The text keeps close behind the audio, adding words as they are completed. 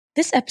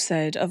This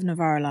episode of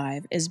Novara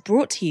Live is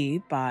brought to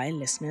you by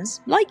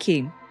listeners like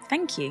you.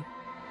 Thank you.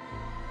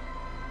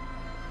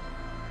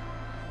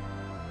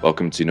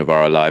 Welcome to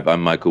Novara Live.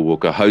 I'm Michael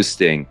Walker,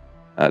 hosting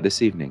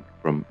this evening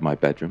from my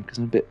bedroom because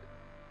I'm a bit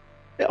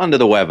under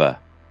the weather.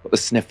 Got the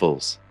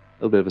sniffles,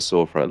 a little bit of a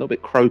sore throat, a little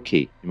bit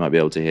croaky. You might be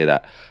able to hear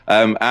that.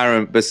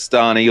 Aaron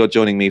Bastani, you're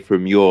joining me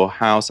from your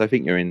house. I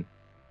think you're in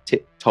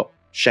tip-top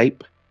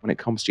shape when it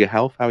comes to your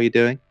health. How are you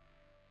doing?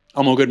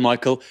 I'm all good,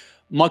 Michael.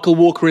 Michael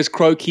Walker is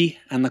croaky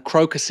and the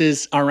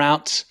crocuses are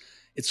out.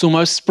 It's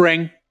almost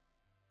spring.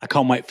 I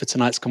can't wait for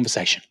tonight's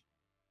conversation.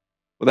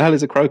 What the hell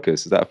is a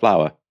crocus? Is that a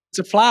flower? It's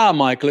a flower,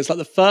 Michael. It's like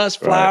the first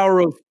flower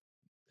of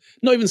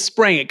not even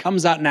spring. It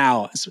comes out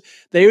now.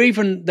 They're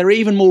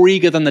even more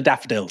eager than the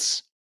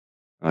daffodils.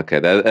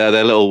 Okay, they're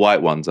little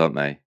white ones, aren't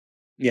they?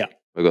 Yeah.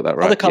 I got that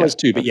right? Other colours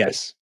too, but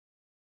yes.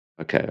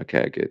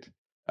 Okay, good.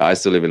 I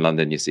still live in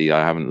London, you see.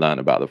 I haven't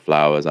learned about the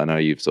flowers. I know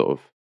you've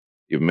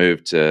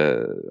moved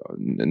to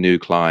new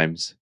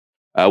climes.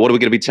 What are we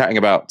going to be chatting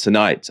about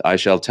tonight? I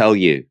shall tell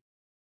you.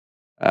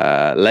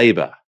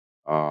 Labour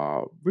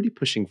are really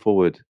pushing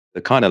forward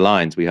the kind of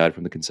lines we heard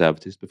from the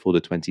Conservatives before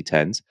the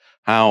 2010s.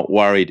 How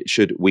worried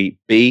should we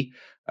be?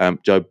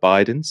 Joe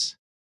Biden's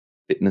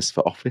fitness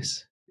for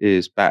office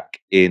is back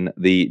in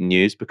the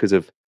news because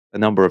of a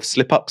number of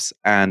slip-ups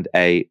and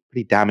a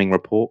pretty damning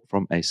report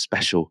from a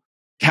special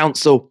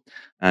counsel.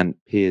 And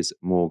Piers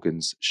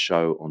Morgan's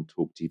show on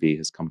TalkTV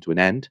has come to an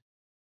end.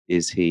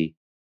 Is he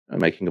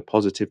making a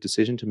positive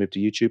decision to move to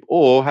YouTube,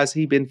 or has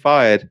he been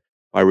fired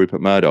by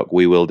Rupert Murdoch?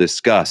 We will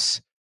discuss.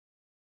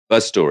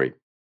 First story.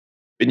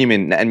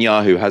 Benjamin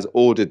Netanyahu has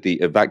ordered the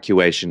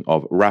evacuation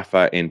of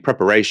Rafah in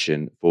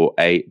preparation for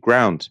a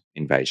ground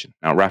invasion.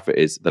 Now, Rafah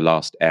is the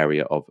last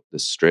area of the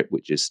Strip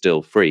which is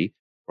still free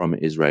from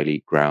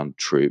Israeli ground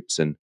troops,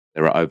 and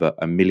there are over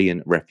 1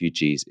 million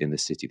refugees in the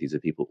city. These are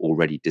people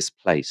already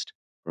displaced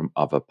from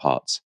other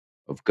parts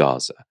of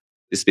Gaza.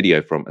 This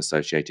video from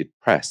Associated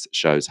Press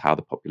shows how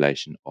the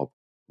population of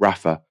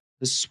Rafah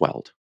has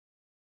swelled.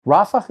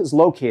 Rafah is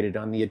located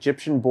on the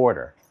Egyptian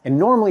border, and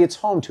normally it's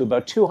home to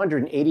about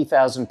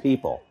 280,000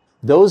 people.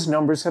 Those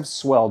numbers have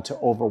swelled to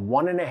over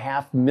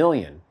 1.5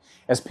 million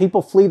as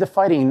people flee the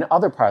fighting in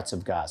other parts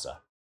of Gaza.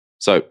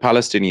 So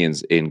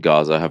Palestinians in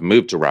Gaza have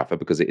moved to Rafah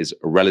because it is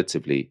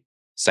relatively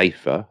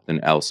safer than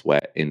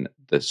elsewhere in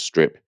the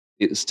Strip.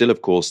 It's still,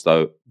 of course,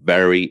 though,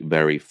 very,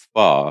 very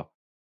far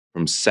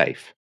from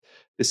safe.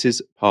 This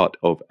is part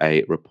of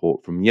a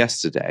report from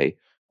yesterday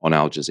on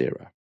Al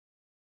Jazeera.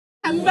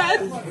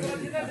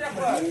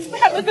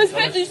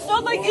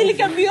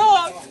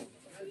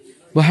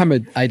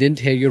 Mohammed, I didn't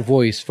hear your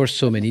voice for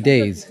so many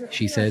days,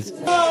 she says.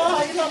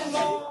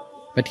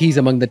 But he's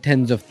among the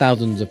tens of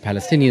thousands of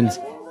Palestinians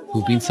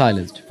who've been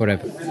silenced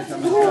forever.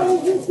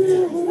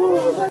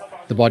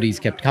 The bodies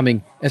kept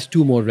coming as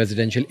 2 more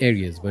residential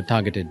areas were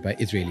targeted by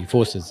Israeli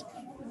forces.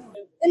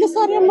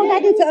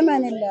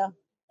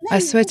 I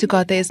swear to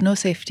God, there is no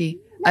safety.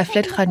 I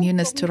fled Khan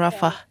Yunis to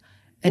Rafah,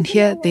 and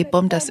here they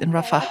bombed us in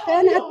Rafah.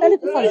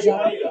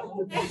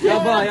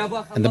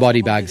 And the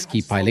body bags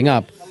keep piling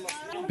up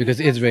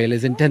because Israel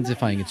is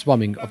intensifying its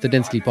bombing of the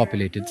densely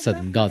populated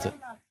southern Gaza.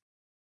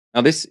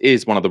 Now, this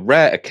is one of the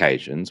rare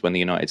occasions when the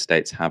United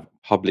States have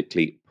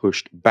publicly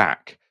pushed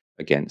back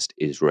against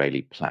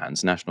Israeli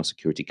plans. National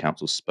Security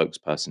Council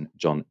spokesperson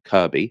John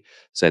Kirby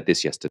said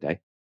this yesterday.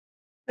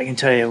 I can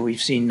tell you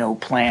we've seen no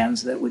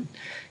plans that would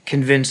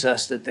convince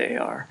us that they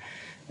are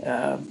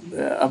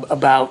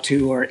about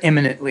to or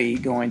imminently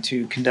going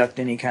to conduct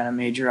any kind of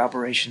major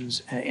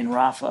operations in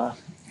Rafah.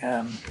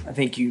 I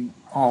think you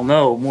all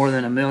know more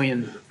than 1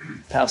 million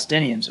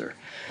Palestinians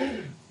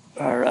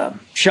are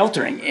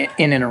sheltering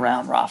in and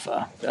around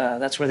Rafah.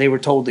 That's where they were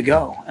told to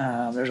go.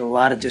 There's a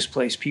lot of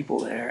displaced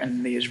people there,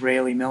 and the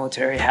Israeli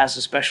military has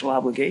a special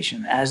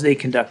obligation as they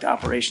conduct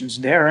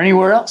operations there or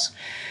anywhere else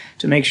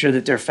to make sure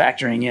that they're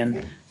factoring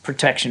in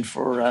protection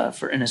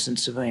for innocent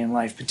civilian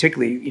life,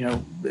 particularly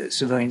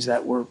civilians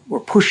that were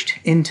pushed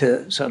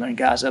into southern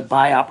Gaza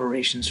by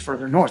operations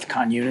further north,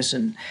 Khan Yunis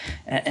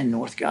and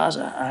North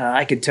Gaza.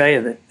 I could tell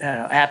you that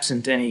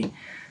absent any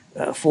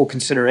full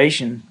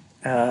consideration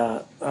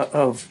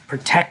of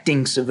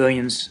protecting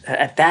civilians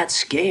at that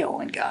scale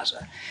in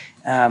Gaza,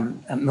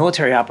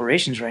 military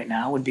operations right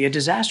now would be a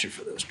disaster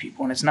for those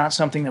people, and it's not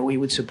something that we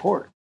would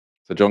support.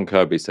 So John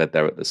Kirby said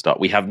there at the start,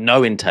 we have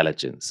no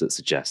intelligence that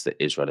suggests that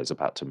Israel is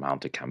about to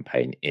mount a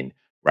campaign in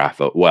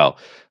Rafah. Well,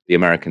 the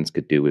Americans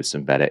could do with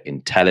some better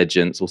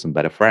intelligence or some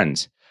better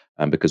friends,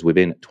 because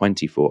within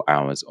 24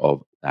 hours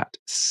of that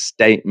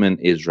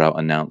statement, Israel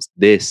announced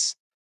this.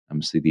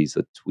 So these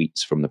are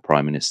tweets from the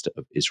Prime Minister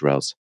of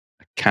Israel's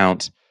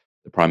account.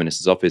 The Prime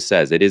Minister's office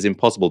says it is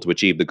impossible to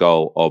achieve the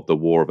goal of the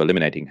war of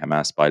eliminating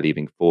Hamas by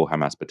leaving 4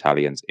 Hamas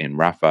battalions in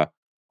Rafah.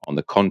 On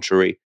the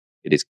contrary,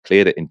 it is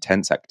clear that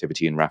intense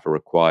activity in Rafah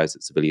requires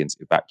that civilians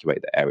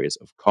evacuate the areas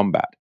of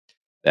combat.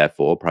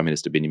 Therefore, Prime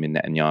Minister Benjamin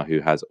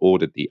Netanyahu has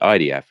ordered the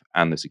IDF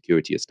and the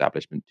security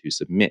establishment to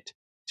submit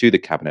to the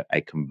cabinet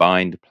a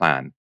combined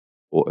plan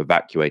for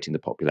evacuating the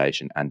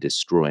population and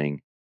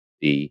destroying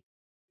the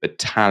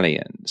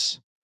battalions.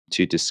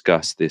 To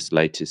discuss this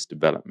latest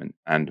development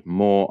and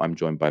more, I'm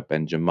joined by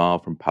Ben Jamal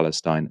from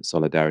Palestine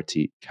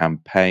Solidarity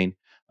Campaign.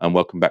 And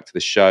welcome back to the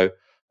show.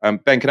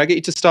 Ben, can I get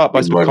you to start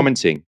by sort of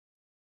commenting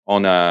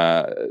on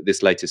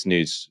this latest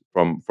news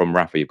from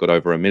Rafah? You've got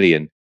over 1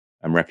 million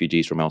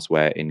refugees from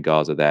elsewhere in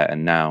Gaza there,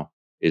 and now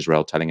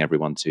Israel telling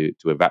everyone to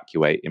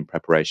evacuate in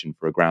preparation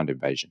for a ground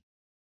invasion.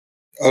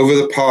 Over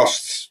the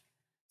past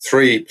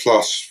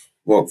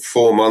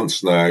 4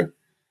 months now,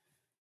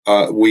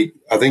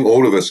 I think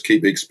all of us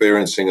keep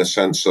experiencing a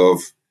sense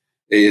of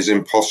it is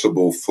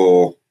impossible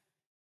for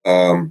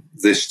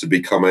this to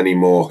become any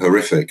more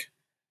horrific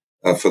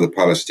for the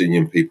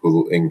Palestinian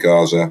people in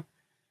Gaza,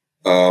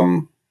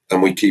 and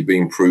we keep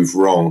being proved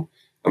wrong.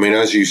 I mean,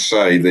 as you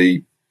say,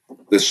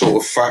 the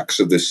sort of facts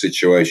of this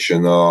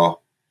situation are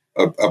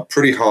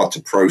pretty hard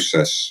to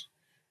process.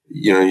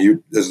 You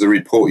know, as the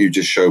report you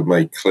just showed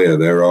made clear,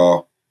 there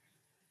are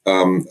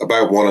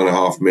about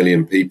 1.5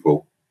 million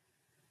people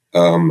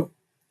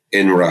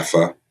in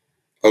Rafah.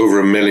 Over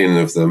 1 million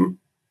of them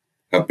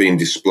have been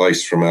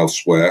displaced from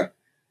elsewhere.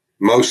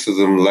 Most of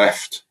them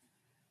left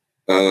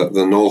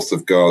the north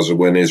of Gaza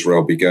when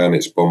Israel began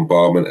its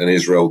bombardment, and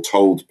Israel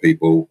told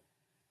people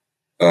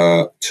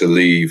to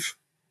leave,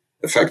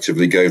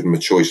 effectively gave them a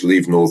choice: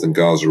 leave northern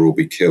Gaza or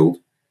be killed.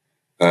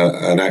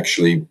 And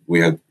actually, we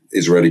had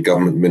Israeli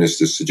government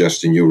ministers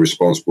suggesting you're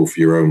responsible for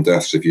your own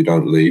deaths if you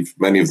don't leave.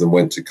 Many of them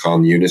went to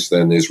Khan Yunis.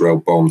 Then Israel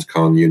bombed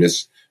Khan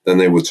Yunis. Then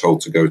they were told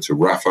to go to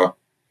Rafah.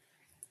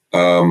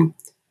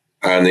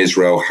 And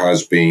Israel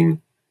has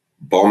been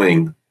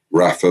bombing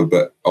Rafah,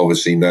 but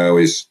obviously now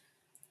is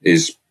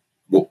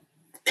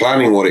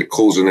planning what it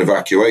calls an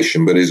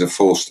evacuation, but is a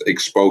forced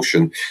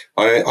expulsion.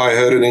 I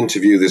heard an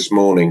interview this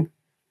morning,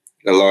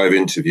 a live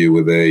interview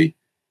with a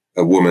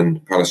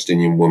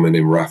Palestinian woman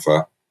in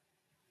Rafah,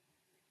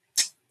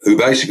 who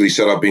basically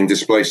said, I've been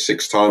displaced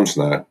 6 times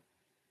now,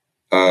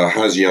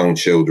 has young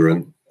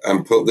children,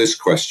 and put this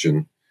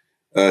question.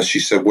 She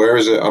said, where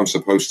is it I'm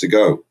supposed to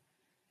go?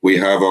 We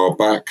have our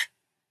back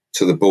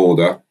to the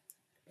border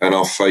and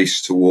our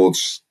face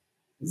towards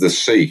the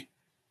sea.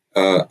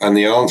 And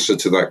the answer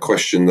to that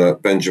question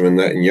that Benjamin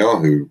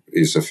Netanyahu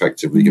is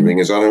effectively giving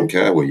is, I don't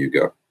care where you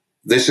go.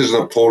 This is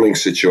an appalling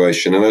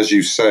situation. And as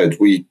you said,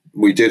 we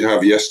did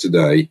have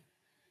yesterday,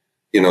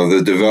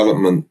 the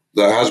development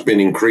that has been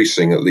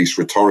increasing, at least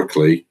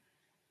rhetorically,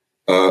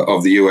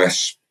 of the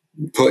US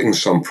putting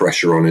some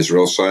pressure on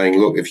Israel, saying,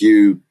 look, if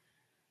you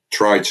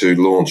try to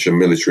launch a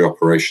military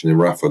operation in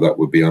Rafah, that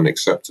would be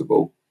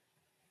unacceptable.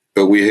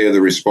 But we hear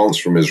the response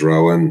from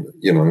Israel, and,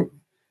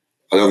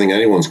 I don't think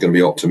anyone's going to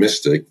be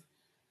optimistic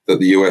that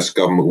the US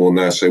government will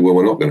now say, well,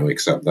 we're not going to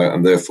accept that,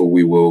 and therefore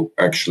we will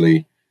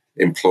actually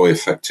employ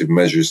effective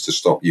measures to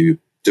stop you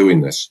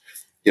doing this.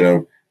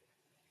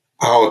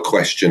 Our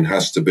question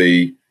has to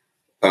be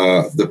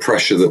the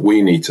pressure that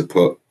we need to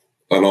put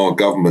on our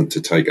government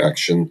to take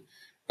action,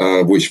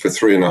 which for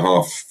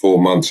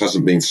 3.5-4 months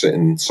hasn't been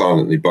sitting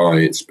silently by.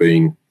 It's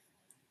been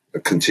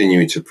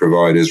continuing to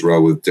provide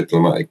Israel with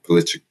diplomatic,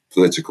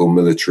 political,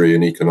 military,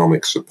 and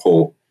economic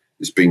support.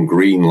 It's been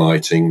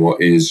green-lighting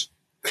what is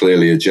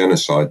clearly a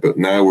genocide. But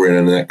now we're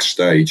in the next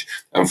stage.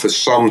 And for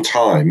some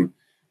time,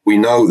 we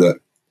know that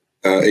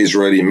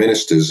Israeli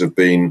ministers have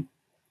been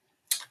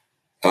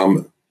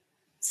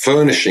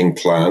furnishing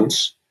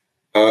plans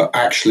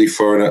actually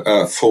for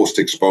a forced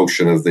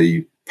expulsion of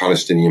the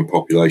Palestinian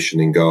population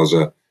in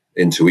Gaza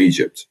into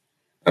Egypt.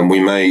 And we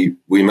may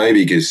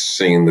be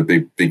seeing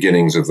the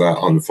beginnings of that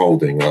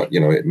unfolding.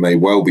 It may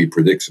well be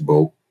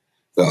predictable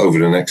that over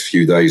the next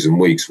few days and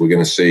weeks, we're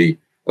going to see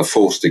a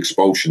forced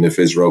expulsion if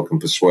Israel can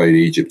persuade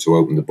Egypt to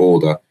open the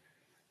border,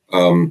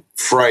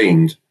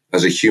 framed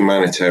as a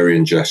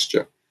humanitarian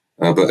gesture,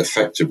 but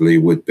effectively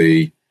would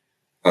be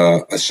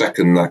a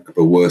second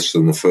Nakba worse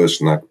than the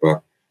first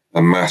Nakba,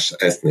 a mass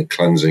ethnic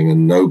cleansing,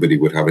 and nobody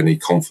would have any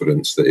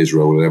confidence that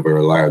Israel will ever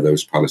allow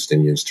those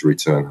Palestinians to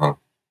return home.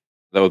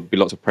 There would be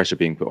lots of pressure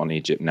being put on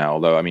Egypt now,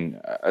 although, I mean,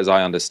 as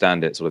I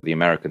understand it, sort of the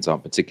Americans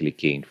aren't particularly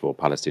keen for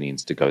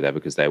Palestinians to go there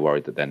because they're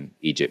worried that then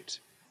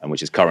Egypt,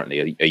 which is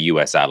currently a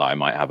US ally,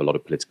 might have a lot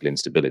of political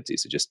instability.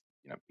 So just,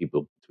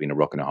 people between a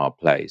rock and a hard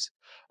place.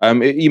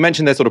 You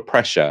mentioned there's sort of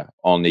pressure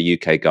on the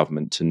UK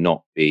government to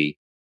not be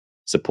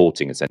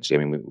supporting, essentially.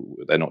 I mean,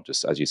 they're not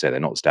just, as you say, they're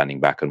not standing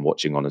back and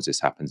watching on as this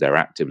happens. They're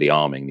actively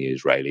arming the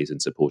Israelis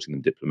and supporting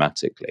them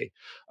diplomatically.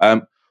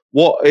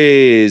 What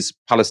is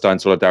Palestine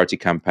Solidarity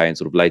Campaign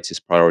sort of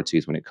latest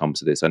priorities when it comes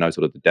to this? I know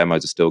sort of the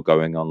demos are still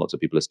going on. Lots of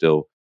people are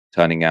still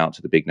turning out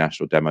to the big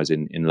national demos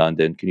in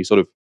London. Can you sort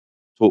of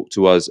talk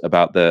to us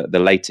about the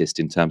latest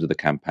in terms of the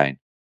campaign?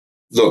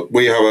 Look,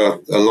 we have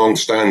a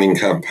long-standing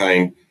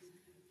campaign,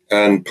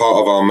 and part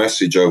of our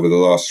message over the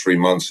last 3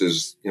 months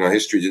is,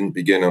 history didn't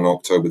begin on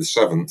October the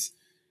 7th.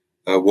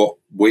 What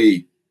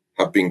we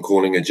have been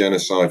calling a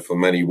genocide for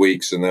many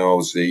weeks, and now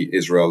obviously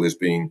Israel is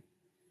being,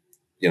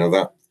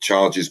 that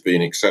charge is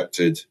being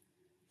accepted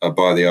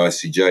by the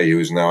ICJ, who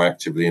is now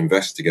actively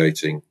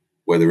investigating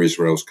whether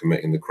Israel's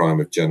committing the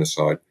crime of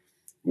genocide.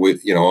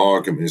 Our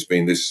argument has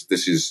been this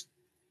is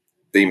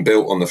been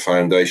built on the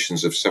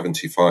foundations of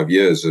 75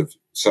 years of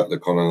settler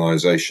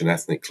colonization,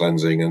 ethnic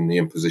cleansing, and the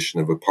imposition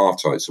of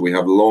apartheid. So we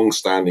have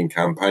long-standing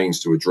campaigns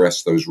to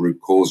address those root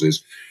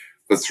causes.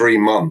 For 3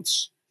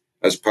 months,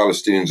 as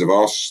Palestinians have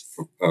asked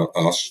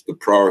us, the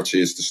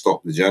priority is to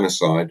stop the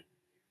genocide,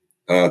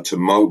 to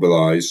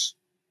mobilize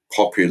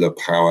popular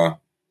power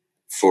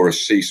for a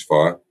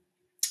ceasefire.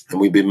 And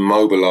we've been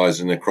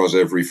mobilizing across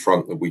every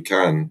front that we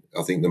can.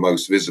 I think the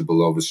most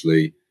visible,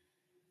 obviously,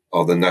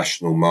 are the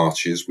national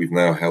marches. We've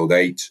now held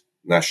 8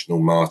 national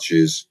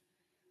marches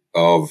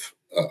of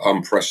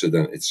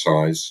unprecedented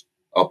size.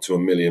 Up to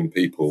 1 million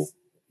people,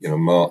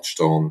 marched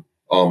on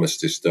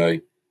Armistice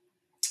Day.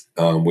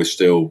 We're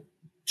still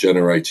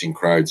generating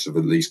crowds of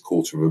at least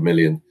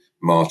 250,000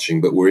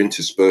 marching, but we're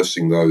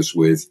interspersing those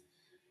with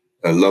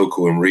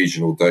local and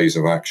regional days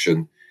of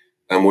action.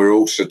 And we're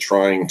also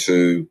trying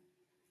to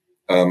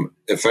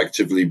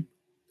effectively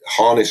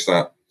harness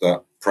that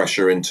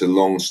pressure into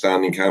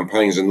long-standing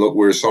campaigns. And look,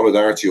 we're a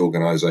solidarity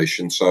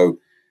organization. So,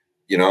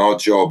 our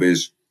job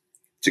is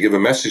to give a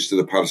message to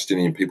the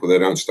Palestinian people they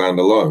don't stand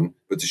alone,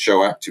 but to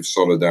show active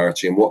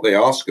solidarity. And what they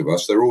ask of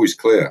us, they're always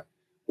clear.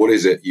 What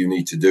is it you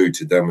need to do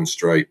to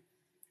demonstrate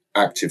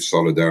active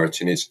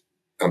solidarity? And it's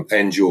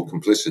end your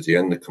complicity,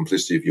 end the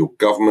complicity of your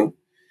government,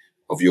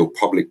 of your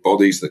public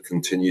bodies that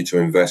continue to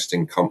invest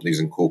in companies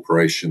and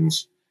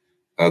corporations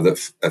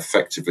that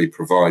effectively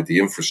provide the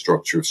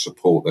infrastructure of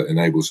support that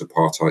enables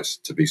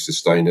apartheid to be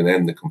sustained, and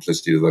end the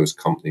complicity of those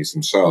companies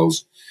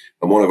themselves.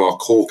 And one of our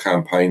core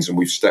campaigns, and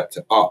we've stepped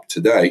it up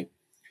today,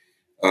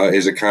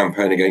 is a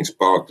campaign against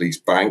Barclays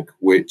Bank,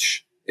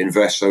 which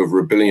invests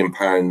over £1 billion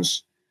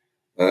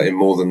in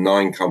more than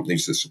 9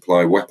 companies that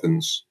supply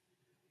weapons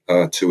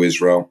to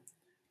Israel.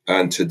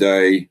 And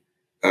today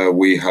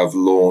we have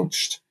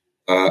launched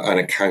an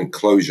account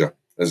closure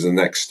as the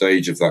next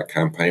stage of that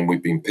campaign.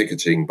 We've been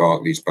picketing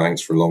Barclays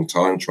banks for a long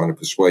time, trying to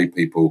persuade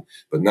people,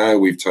 but now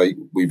we've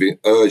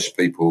urged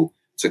people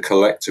to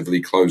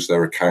collectively close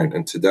their account.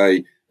 And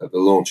today, at the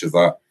launch of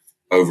that,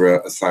 over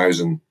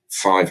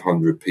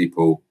 1,500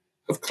 people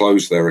have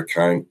closed their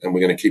account, and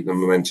we're going to keep the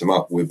momentum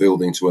up. We're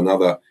building to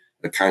another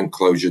account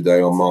closure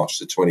day on March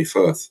the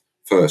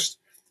 21st,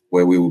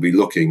 where we will be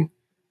looking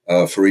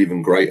for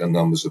even greater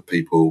numbers of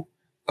people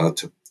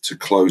to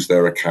close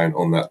their account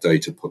on that day,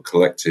 to put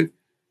collective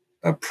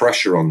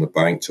pressure on the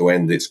bank to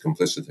end its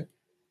complicity.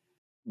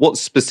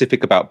 What's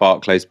specific about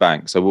Barclays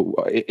Bank? So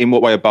in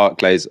what way are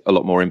Barclays a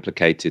lot more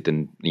implicated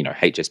than,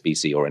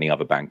 HSBC or any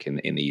other bank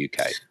in the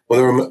UK?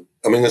 Well,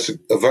 that's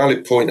a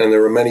valid point, and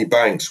there are many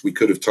banks we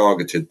could have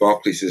targeted.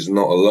 Barclays is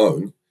not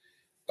alone.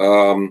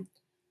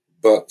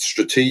 But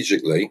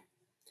strategically,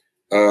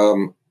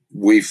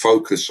 we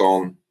focus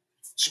on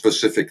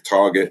specific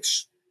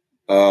targets,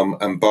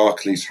 and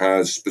Barclays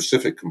has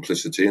specific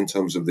complicity in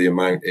terms of the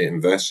amount it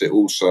invests. It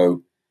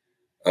also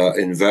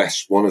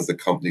invests, one of the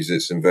companies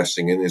it's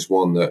investing in is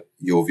one that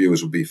your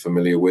viewers will be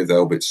familiar with,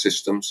 Elbit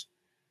Systems,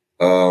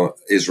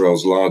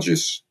 Israel's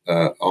largest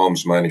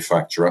arms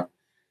manufacturer,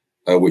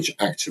 which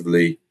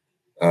actively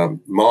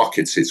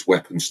markets its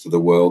weapons to the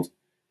world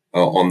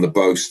on the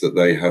boast that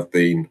they have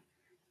been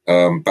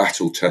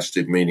battle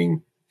tested,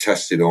 meaning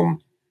tested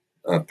on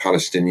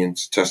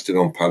Palestinians, tested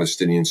on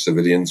Palestinian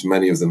civilians,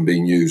 many of them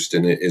being used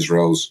in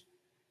Israel's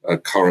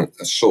current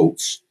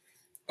assaults.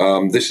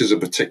 This is a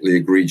particularly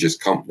egregious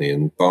company,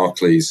 and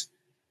Barclays,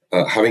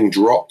 having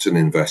dropped an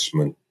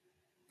investment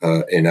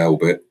in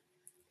Elbit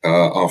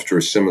after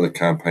a similar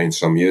campaign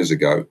some years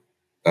ago,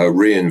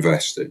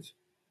 reinvested.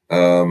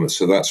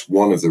 So that's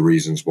one of the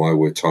reasons why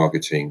we're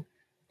targeting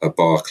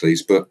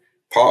Barclays. But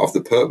part of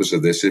the purpose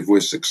of this, if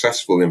we're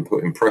successful in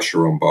putting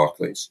pressure on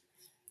Barclays,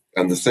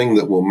 and the thing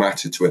that will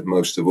matter to it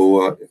most of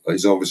all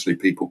is obviously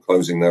people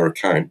closing their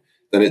account,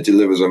 then it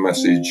delivers a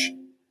message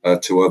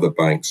to other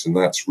banks. And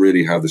that's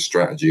really how the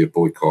strategy of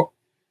boycott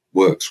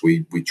works.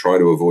 We try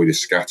to avoid a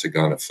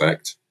scattergun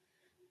effect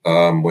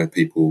where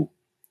people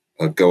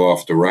go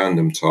after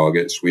random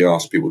targets. We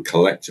ask people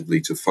collectively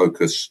to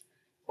focus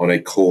on a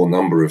core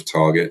number of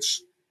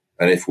targets.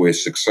 And if we're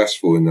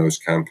successful in those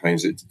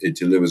campaigns, it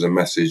delivers a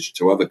message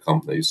to other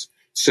companies.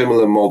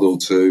 Similar model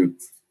to,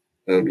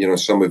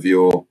 some of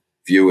your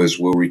viewers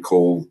will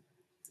recall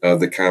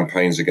the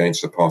campaigns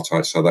against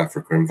apartheid South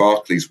Africa. And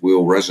Barclays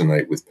will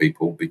resonate with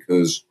people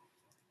because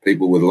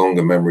people with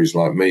longer memories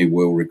like me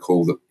will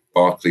recall that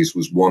Barclays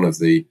was one of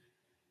the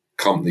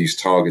companies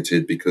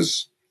targeted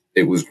because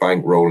it was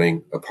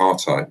bankrolling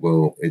apartheid.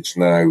 Well, it's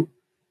now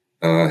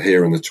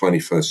here in the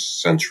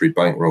 21st century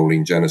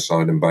bankrolling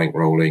genocide and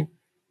bankrolling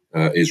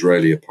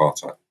Israeli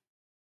apartheid.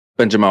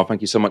 Ben Jamal,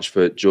 thank you so much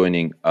for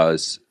joining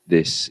us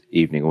this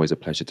evening. Always a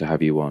pleasure to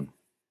have you on.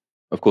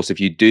 Of course, if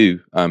you do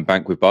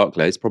bank with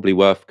Barclays, it's probably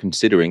worth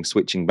considering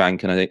switching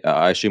bank, and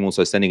I assume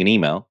also sending an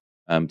email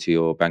to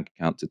your bank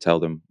account to tell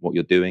them what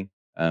you're doing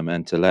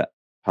and to let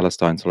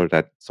Palestine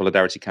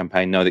Solidarity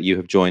Campaign know that you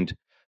have joined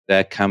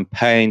their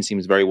campaign.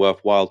 Seems very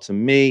worthwhile to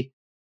me.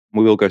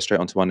 We will go straight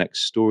on to our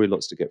next story.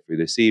 Lots to get through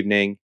this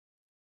evening.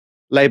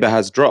 Labour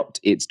has dropped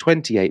its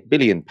 £28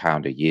 billion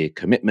a year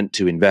commitment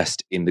to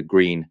invest in the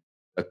green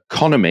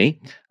economy.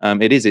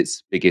 It is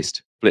its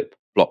biggest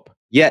flip-flop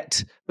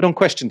yet. But on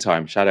Question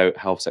Time, Shadow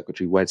Health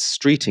Secretary Wes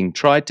Streeting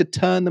tried to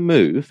turn the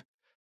move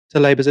to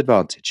Labour's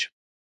advantage.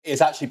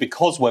 It's actually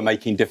because we're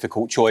making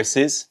difficult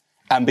choices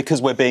and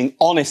because we're being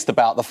honest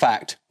about the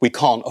fact we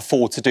can't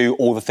afford to do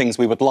all the things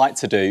we would like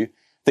to do,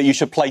 that you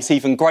should place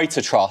even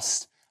greater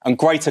trust and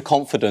greater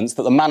confidence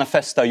that the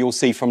manifesto you'll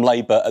see from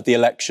Labour at the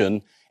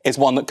election is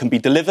one that can be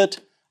delivered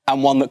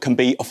and one that can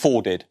be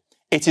afforded.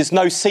 It is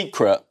no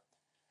secret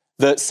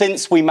that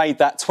since we made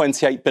that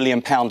 £28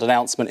 billion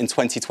announcement in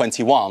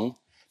 2021,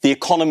 the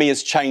economy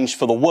has changed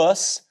for the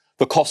worse,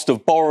 the cost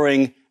of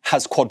borrowing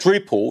has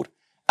quadrupled,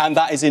 and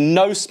that is in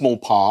no small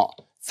part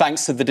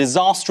thanks to the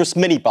disastrous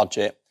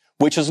mini-budget,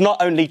 which has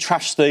not only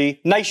trashed the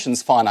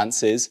nation's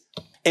finances,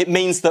 it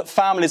means that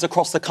families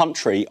across the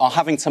country are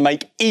having to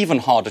make even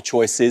harder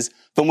choices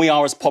than we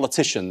are as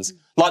politicians,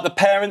 like the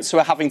parents who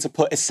are having to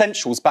put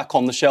essentials back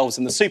on the shelves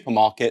in the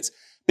supermarkets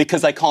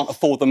because they can't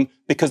afford them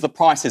because the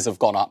prices have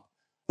gone up.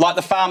 Like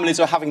the families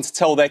who are having to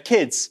tell their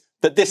kids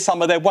that this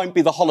summer there won't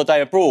be the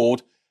holiday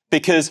abroad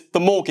because the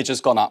mortgage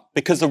has gone up,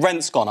 because the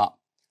rent's gone up.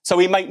 So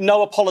we make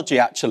no apology,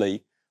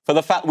 actually, for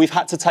the fact we've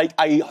had to take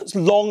a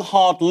long,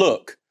 hard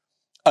look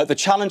at the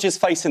challenges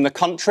facing the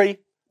country,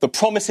 the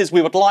promises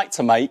we would like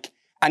to make,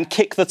 and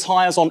kick the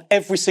tyres on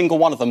every single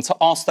one of them to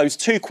ask those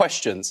two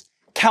questions.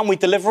 Can we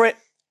deliver it?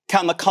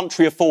 Can the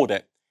country afford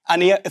it?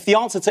 And if the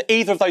answer to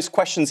either of those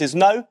questions is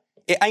no,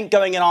 it ain't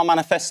going in our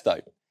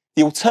manifesto.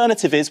 The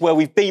alternative is where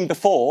we've been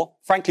before,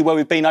 frankly, where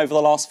we've been over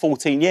the last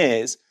 14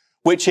 years,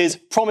 which is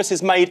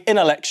promises made in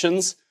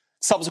elections,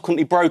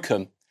 subsequently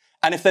broken.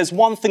 And if there's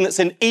one thing that's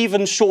in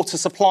even shorter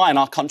supply in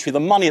our country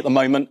than money at the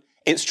moment,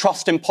 it's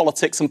trust in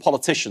politics and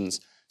politicians.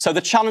 So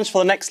the challenge for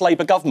the next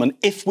Labour government,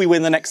 if we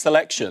win the next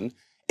election,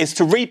 is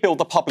to rebuild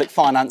the public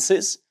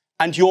finances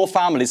and your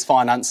family's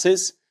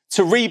finances,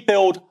 to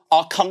rebuild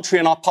our country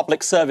and our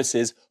public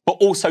services, but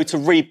also to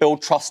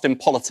rebuild trust in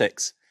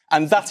politics.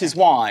 And that is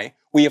why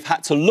we have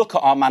had to look at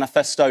our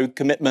manifesto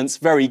commitments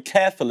very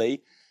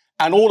carefully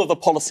and all of the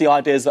policy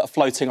ideas that are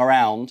floating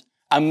around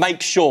and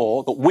make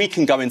sure that we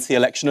can go into the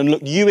election and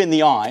look you in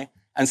the eye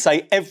and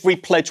say every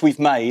pledge we've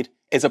made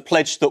is a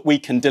pledge that we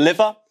can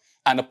deliver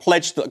and a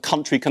pledge that the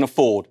country can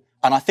afford.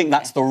 And I think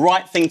that's the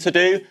right thing to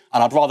do,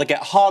 and I'd rather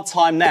get hard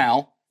time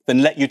now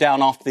than let you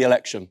down after the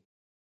election.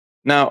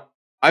 Now,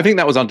 I think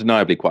that was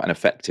undeniably quite an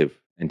effective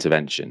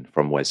intervention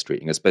from Wes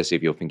Streeting, especially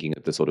if you're thinking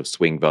of the sort of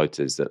swing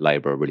voters that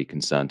Labour are really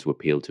concerned to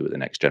appeal to at the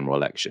next general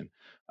election.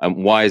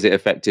 Why is it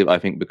effective? I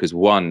think because,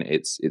 one,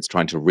 it's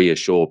trying to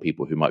reassure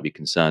people who might be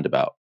concerned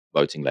about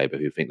voting Labour,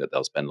 who think that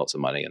they'll spend lots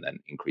of money and then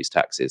increase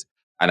taxes.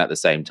 And at the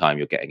same time,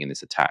 you're getting in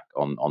this attack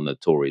on the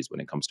Tories when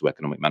it comes to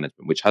economic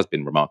management, which has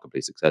been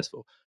remarkably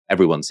successful.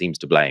 Everyone seems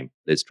to blame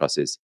Liz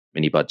Truss's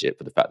mini budget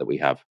for the fact that we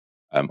have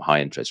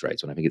high interest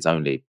rates. And I think it's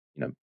only,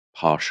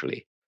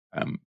 partially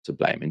to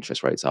blame.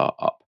 Interest rates are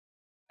up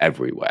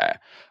everywhere.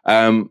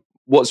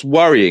 What's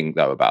worrying,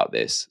 though, about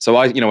this? So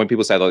when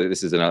people say that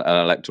this is an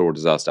electoral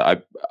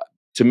disaster,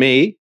 to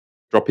me,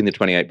 dropping the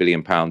 £28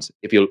 billion,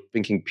 if you're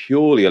thinking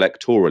purely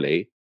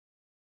electorally,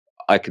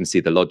 I can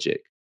see the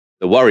logic.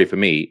 The worry for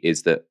me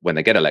is that when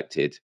they get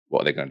elected,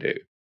 what are they going to do?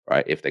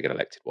 Right? If they get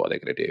elected, what are they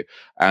going to do?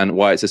 And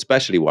why it's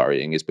especially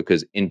worrying is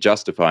because in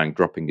justifying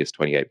dropping this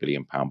 £28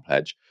 billion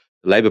pledge,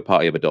 the Labour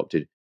Party have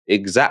adopted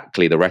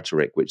exactly the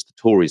rhetoric which the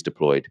Tories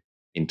deployed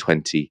in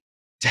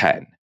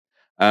 2010.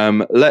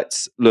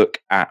 Let's look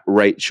at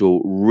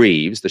Rachel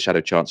Reeves, the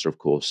Shadow Chancellor, of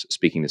course,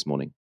 speaking this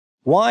morning.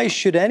 Why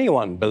should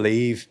anyone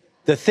believe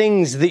the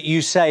things that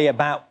you say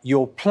about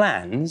your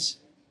plans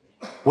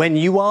when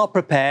you are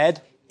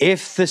prepared,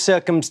 if the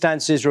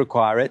circumstances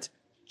require it,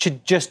 to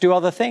just do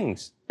other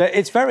things? But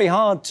it's very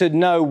hard to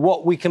know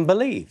what we can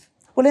believe.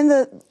 Well, in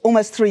the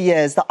almost 3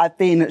 years that I've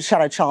been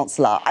Shadow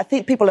Chancellor, I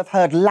think people have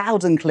heard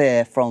loud and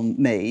clear from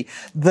me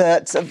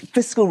that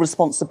fiscal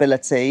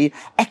responsibility,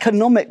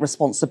 economic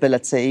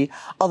responsibility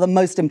are the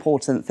most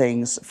important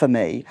things for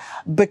me,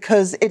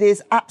 because it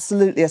is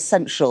absolutely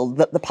essential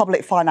that the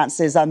public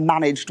finances are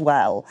managed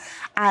well.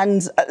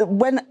 And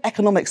when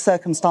economic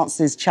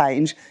circumstances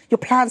change, your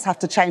plans have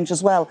to change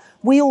as well.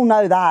 We all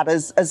know that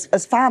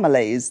as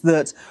families,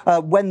 that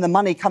when the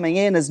money coming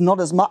in is not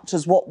as much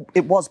as what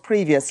it was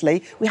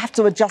previously, we have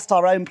to adjust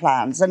our own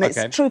plans. And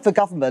it's true for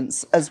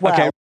governments as well.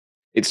 Okay.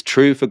 It's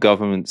true for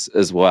governments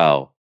as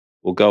well.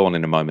 We'll go on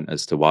in a moment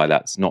as to why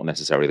that's not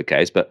necessarily the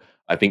case, but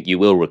I think you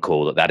will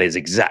recall that is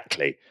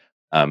exactly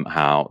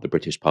how the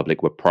British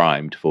public were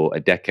primed for a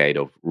decade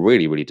of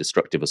really, really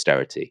destructive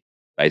austerity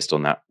based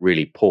on that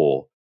really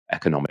poor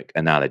economic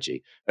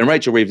analogy. And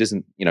Rachel Reeves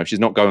isn't, she's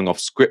not going off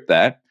script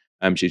there.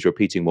 She's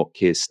repeating what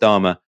Keir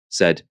Starmer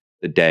said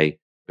the day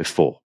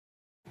before.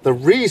 The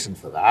reason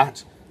for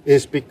that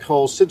is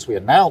because since we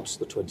announced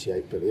the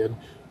 28 billion,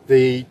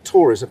 the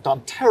Tories have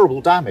done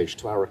terrible damage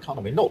to our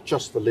economy, not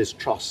just the Liz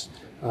Truss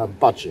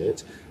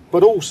budget,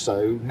 but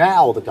also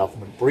now the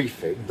government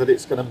briefing that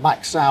it's going to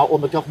max out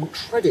on the government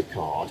credit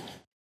card. So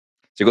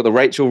you've got the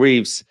Rachel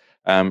Reeves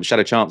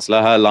Shadow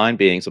Chancellor, her line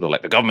being sort of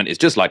like, the government is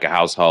just like a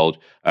household.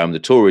 The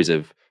Tories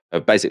have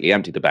have basically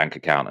emptied the bank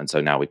account, and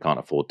so now we can't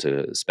afford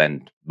to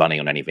spend money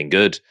on anything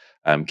good.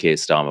 Keir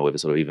Starmer with a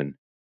sort of even,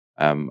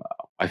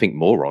 I think,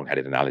 more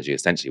wrong-headed analogy,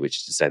 essentially, which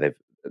is to say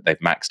they've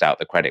maxed out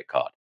the credit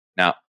card.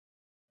 Now,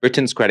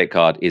 Britain's credit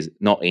card is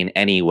not in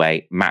any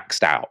way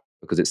maxed out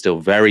because it's still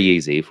very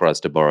easy for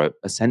us to borrow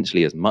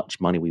essentially as much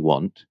money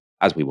on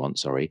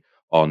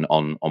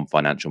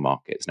financial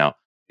markets. Now,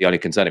 the only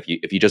concern, if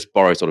you just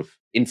borrow sort of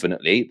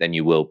infinitely, then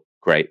you will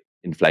create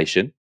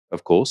inflation,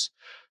 of course.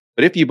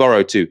 But if you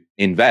borrow to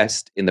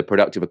invest in the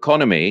productive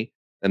economy,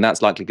 then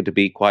that's likely to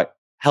be quite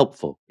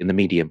helpful in the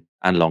medium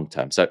and long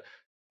term. So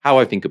how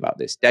I think about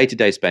this,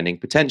 day-to-day spending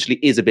potentially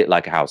is a bit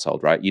like a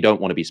household, right? You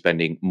don't want to be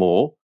spending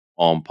more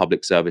on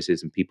public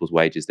services and people's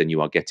wages than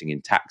you are getting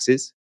in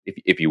taxes.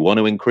 If you want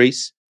to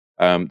increase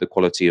the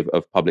quality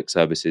of public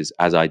services,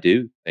 as I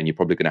do, then you're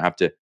probably going to have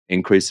to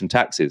increase some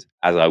taxes,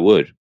 as I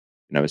would,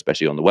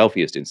 especially on the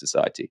wealthiest in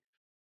society.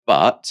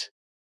 But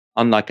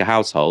unlike a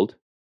household,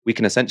 we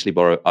can essentially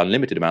borrow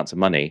unlimited amounts of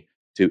money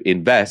to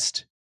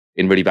invest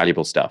in really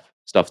valuable stuff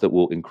that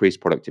will increase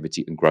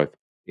productivity and growth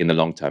in the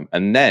long term.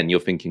 And then you're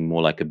thinking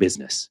more like a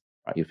business,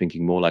 right? You're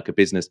thinking more like a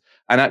business,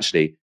 and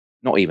actually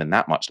not even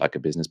that much like a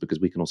business, because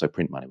we can also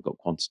print money. We've got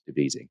quantitative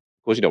easing.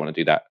 Of course, you don't want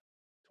to do that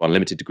to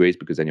unlimited degrees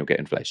because then you'll get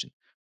inflation.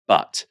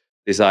 But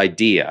this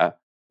idea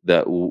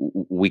that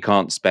we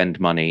can't spend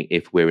money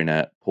if we're in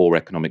a poor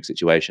economic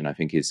situation, I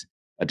think is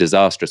a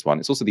disastrous one.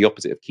 It's also the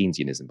opposite of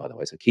Keynesianism, by the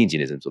way. So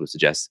Keynesianism sort of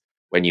suggests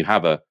when you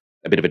have a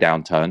bit of a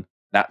downturn,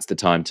 that's the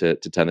time to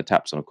turn the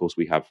taps on. Of course,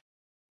 we have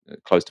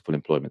close to full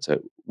employment, so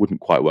it wouldn't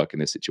quite work in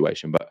this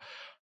situation. But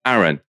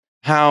Aaron,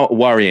 how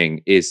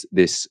worrying is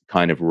this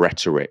kind of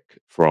rhetoric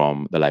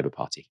from the Labour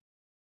Party?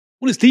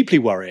 Well, it's deeply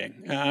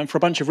worrying for a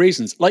bunch of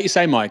reasons. Like you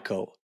say,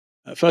 Michael,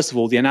 first of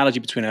all, the analogy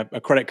between a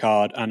credit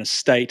card and a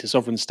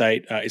sovereign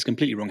state, is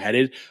completely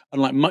wrong-headed.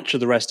 Unlike much of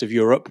the rest of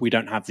Europe, we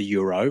don't have the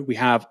euro. We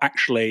have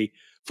actually,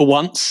 for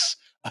once,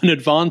 an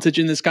advantage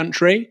in this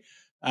country.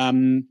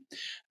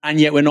 And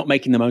yet we're not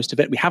making the most of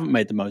it. We haven't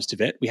made the most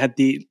of it. We had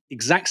the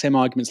exact same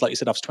arguments, like you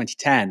said, after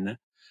 2010.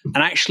 And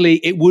actually,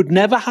 it would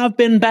never have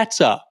been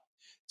better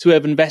to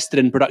have invested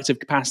in productive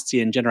capacity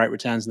and generate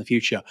returns in the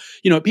future.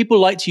 People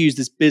like to use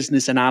this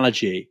business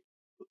analogy.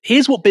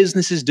 Here's what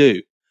businesses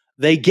do.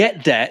 They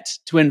get debt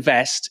to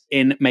invest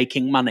in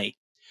making money.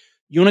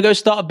 You want to go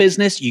start a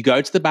business, you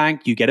go to the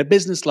bank, you get a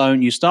business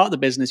loan, you start the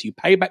business, you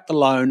pay back the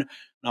loan, and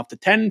after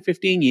 10,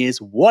 15 years,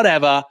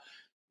 whatever,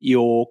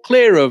 you're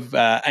clear of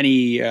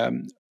any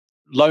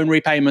loan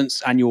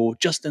repayments and you're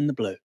just in the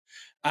blue.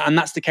 And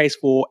that's the case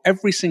for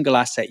every single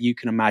asset you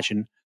can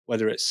imagine,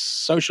 whether it's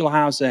social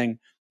housing,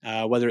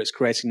 whether it's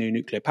creating new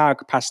nuclear power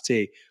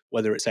capacity,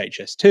 whether it's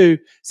HS2.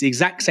 It's the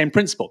exact same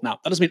principle. Now,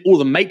 that doesn't mean all of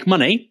them make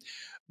money,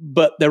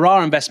 but there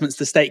are investments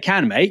the state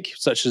can make,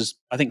 such as,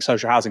 I think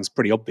social housing is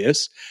pretty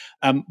obvious,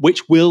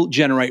 which will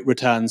generate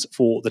returns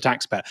for the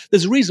taxpayer.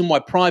 There's a reason why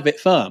private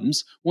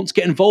firms want to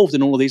get involved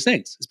in all of these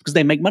things. It's because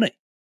they make money.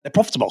 They're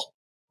profitable,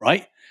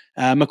 right?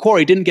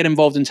 Macquarie didn't get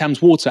involved in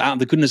Thames Water out of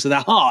the goodness of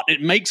their heart.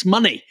 It makes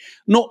money.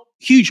 Not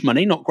huge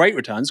money, not great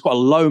returns, quite a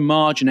low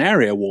margin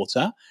area,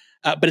 water,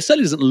 but it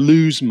certainly doesn't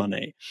lose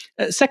money.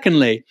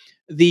 Secondly,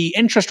 the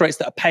interest rates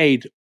that are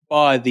paid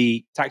by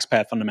the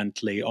taxpayer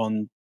fundamentally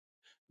on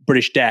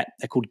British debt,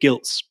 they're called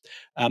gilts,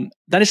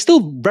 that is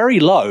still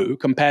very low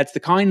compared to the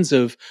kinds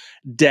of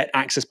debt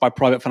accessed by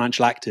private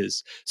financial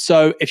actors.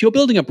 So if you're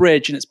building a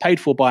bridge and it's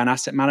paid for by an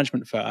asset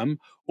management firm,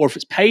 or if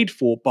it's paid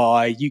for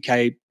by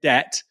UK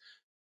debt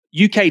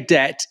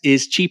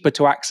is cheaper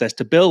to access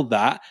to build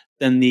that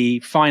than the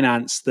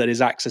finance that is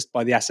accessed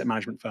by the asset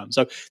management firm.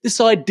 So this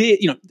idea,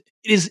 it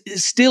is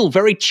still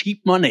very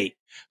cheap money,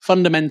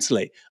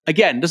 fundamentally.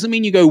 Again, doesn't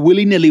mean you go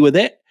willy-nilly with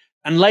it.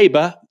 And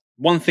Labour,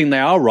 one thing they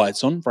are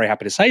right on, very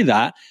happy to say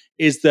that,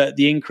 is that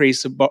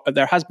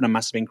there has been a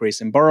massive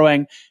increase in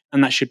borrowing,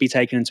 and that should be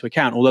taken into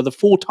account. Although the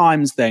 4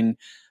 times thing,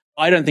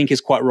 I don't think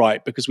is quite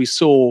right, because we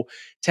saw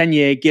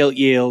 10-year gilt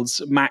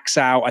yields max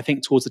out, I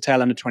think, towards the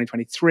tail end of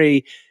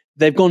 2023.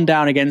 They've gone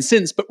down again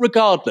since, but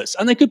regardless,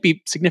 and they could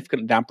be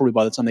significantly down probably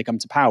by the time they come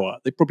to power.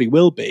 They probably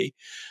will be.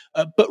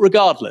 But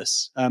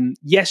regardless,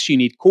 yes, you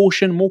need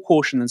caution, more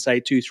caution than,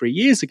 say, 2-3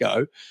 years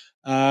ago,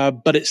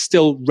 but it's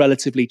still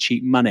relatively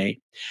cheap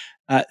money.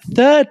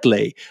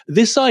 Thirdly,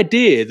 this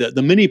idea that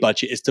the mini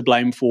budget is to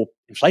blame for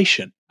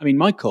inflation. I mean,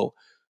 Michael,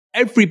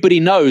 everybody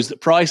knows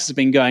that prices have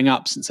been going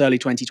up since early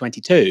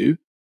 2022.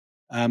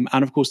 And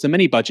of course, the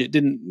mini budget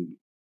didn't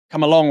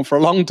come along for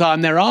a long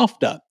time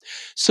thereafter.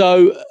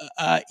 So,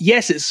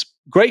 yes, it's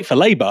great for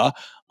Labour.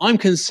 I'm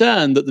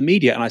concerned that the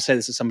media, and I say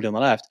this as somebody on the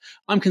left,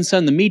 I'm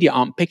concerned the media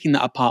aren't picking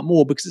that apart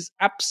more, because it's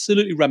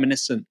absolutely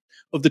reminiscent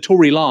of the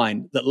Tory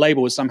line that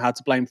Labour was somehow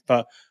to blame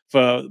for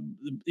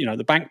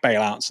the bank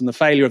bailouts and the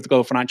failure of the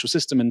global financial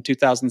system in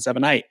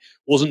 2007-8.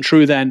 Wasn't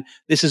true then.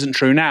 This isn't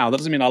true now. That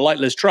doesn't mean I like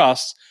Liz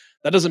Truss.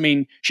 That doesn't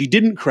mean she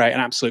didn't create an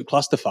absolute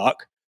clusterfuck,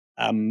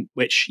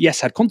 which, yes,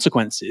 had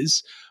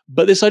consequences.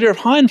 But this idea of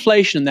high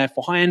inflation and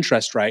therefore high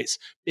interest rates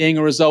being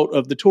a result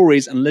of the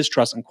Tories and Liz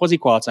Truss and Kwasi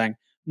Kwarteng,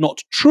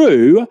 not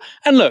true.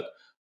 And look,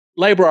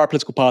 Labour are a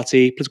political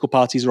party. Political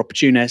parties are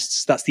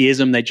opportunists. That's the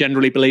ism. They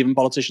generally believe in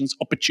politicians,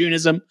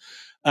 opportunism.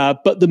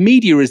 But the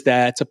media is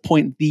there to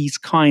point these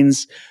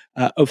kinds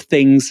of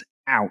things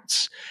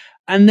out.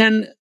 And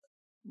then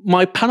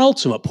my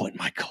penultimate point,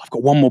 Michael, I've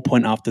got one more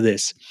point after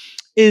this,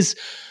 is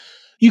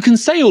you can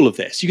say all of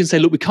this. You can say,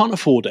 look, we can't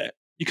afford it.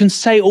 You can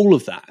say all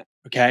of that,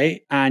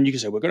 okay? And you can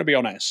say, we're going to be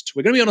honest.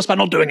 We're going to be honest about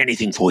not doing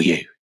anything for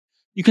you.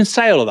 You can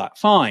say all of that.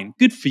 Fine.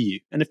 Good for you.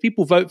 And if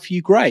people vote for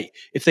you, great.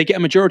 If they get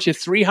a majority of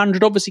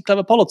 300, obviously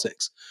clever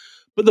politics.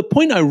 But the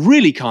point I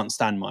really can't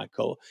stand,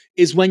 Michael,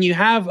 is when you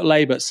have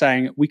Labour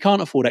saying, we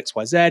can't afford X,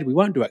 Y, Z, we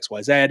won't do X,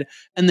 Y, Z,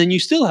 and then you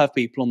still have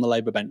people on the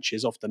Labour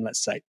benches, often,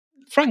 let's say,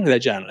 frankly, they're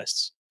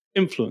journalists,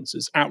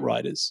 influencers,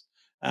 outriders,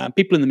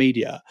 people in the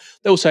media.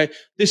 They'll say,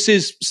 this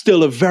is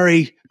still a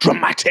very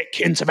dramatic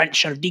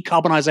intervention of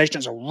decarbonisation.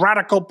 It's a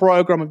radical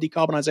programme of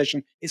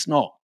decarbonisation. It's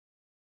not.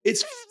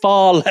 It's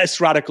far less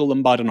radical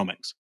than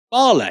Bidenomics.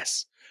 Far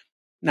less.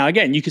 Now,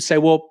 again, you could say,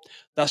 well,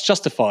 that's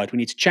justified. We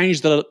need to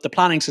change the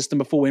planning system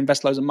before we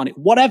invest loads of money.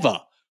 Whatever.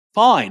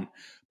 Fine.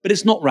 But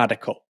it's not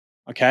radical.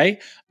 Okay?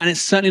 And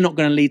it's certainly not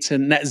going to lead to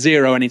net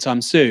zero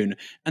anytime soon.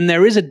 And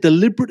there is a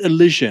deliberate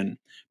elision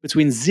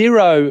between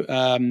zero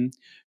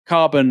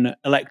carbon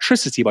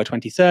electricity by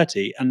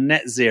 2030 and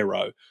net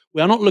zero.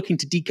 We are not looking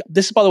to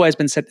this, by the way, has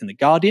been said in The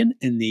Guardian,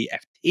 in the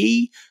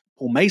FT.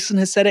 Paul Mason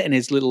has said it in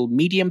his little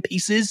Medium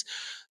pieces.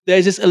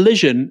 There's this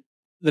elision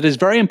that is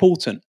very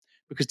important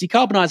because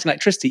decarbonising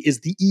electricity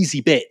is the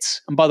easy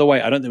bit. And by the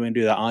way, I don't think we're going to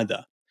do that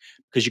either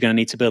because you're going to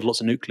need to build lots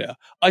of nuclear.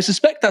 I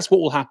suspect that's what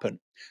will happen.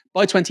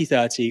 By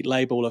 2030,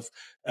 Labour will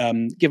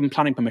have given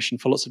planning permission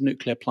for lots of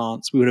nuclear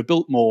plants. We would have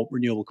built more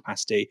renewable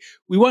capacity.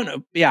 We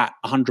won't be at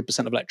 100%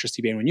 of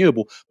electricity being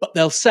renewable, but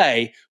they'll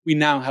say we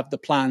now have the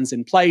plans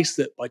in place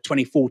that by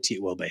 2040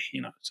 it will be.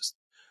 You know, it's just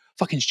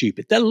fucking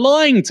stupid. They're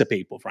lying to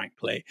people,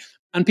 frankly.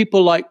 And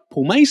people like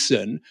Paul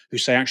Mason, who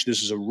say, actually,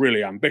 this is a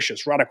really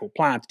ambitious, radical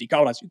plan to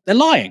decarbonise, they're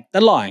lying.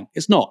 They're lying.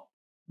 It's not.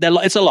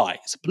 It's a lie.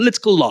 It's a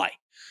political lie.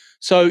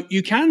 So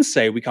you can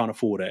say we can't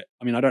afford it.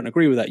 I mean, I don't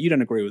agree with that. You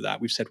don't agree with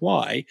that. We've said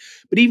why.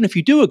 But even if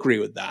you do agree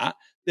with that,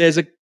 there's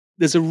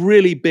a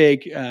really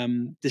big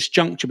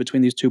disjuncture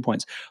between these 2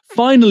 points.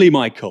 Finally,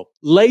 Michael,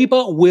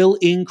 Labour will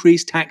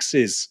increase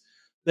taxes.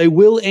 They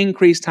will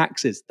increase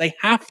taxes. They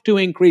have to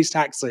increase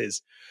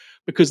taxes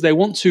because they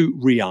want to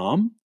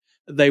rearm.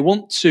 They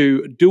want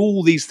to do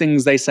all these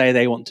things they say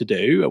they want to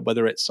do,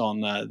 whether it's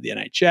on the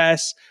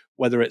NHS,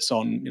 whether it's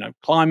on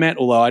climate,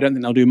 although I don't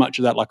think they'll do much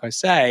of that, like I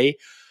say.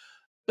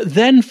 But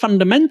then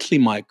fundamentally,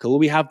 Michael,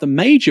 we have the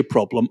major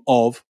problem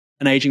of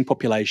an aging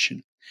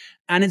population.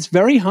 And it's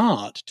very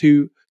hard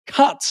to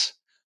cut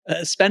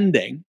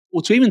spending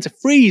or to even to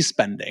freeze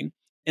spending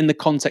in the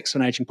context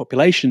of an aging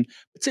population,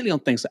 particularly on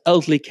things like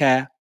elderly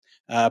care,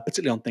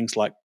 particularly on things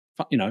like,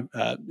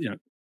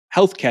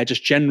 healthcare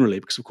just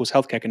generally, because of course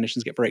healthcare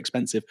conditions get very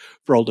expensive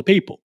for older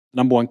people. The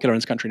number one killer in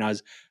this country now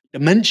is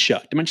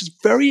dementia. Dementia is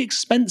very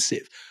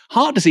expensive.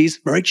 Heart disease,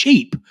 very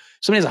cheap. If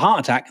somebody has a heart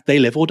attack, they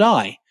live or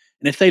die.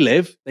 And if they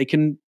live, they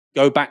can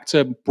go back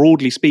to,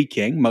 broadly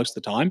speaking, most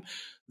of the time,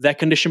 their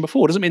condition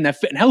before. It doesn't mean they're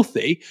fit and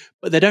healthy,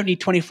 but they don't need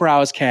 24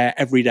 hours care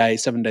every day,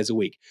 7 days a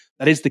week.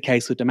 That is the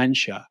case with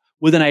dementia.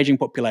 With an aging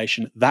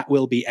population, that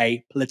will be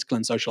a political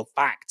and social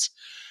fact.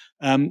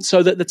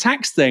 So that the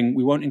tax thing,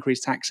 we won't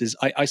increase taxes.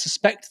 I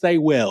suspect they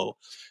will.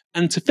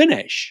 And to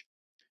finish,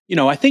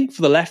 I think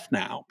for the left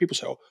now, people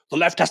say, the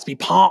left has to be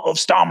part of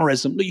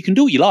Starmerism. Look, you can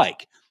do what you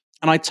like.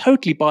 And I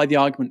totally buy the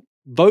argument,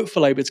 vote for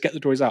Labour to get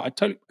the Tories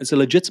out. It's a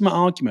legitimate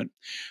argument.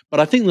 But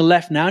I think the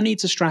left now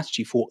needs a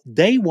strategy for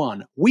day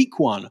one, week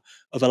one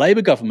of a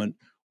Labour government.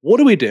 What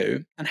do we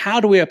do? And how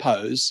do we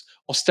oppose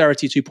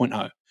austerity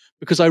 2.0?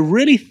 Because I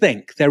really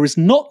think there is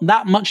not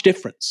that much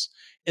difference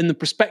in the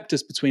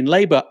prospectus between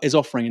Labour is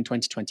offering in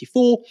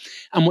 2024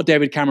 and what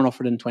David Cameron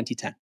offered in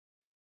 2010.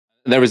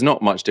 There is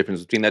not much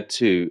difference between their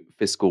two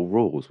fiscal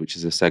rules, which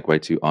is a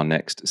segue to our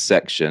next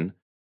section.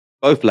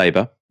 Both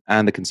Labour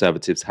and the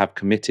Conservatives have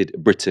committed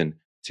Britain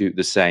to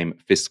the same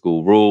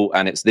fiscal rule,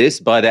 and it's this: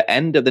 by the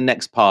end of the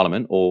next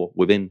Parliament, or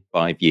within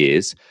 5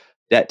 years,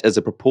 debt as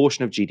a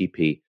proportion of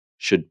GDP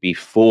should be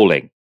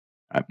falling.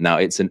 Now,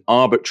 it's an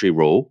arbitrary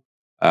rule.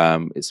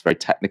 It's a very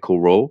technical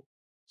rule,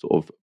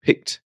 sort of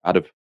picked out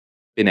of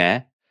thin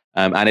air,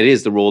 and it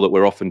is the rule that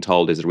we're often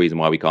told is the reason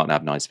why we can't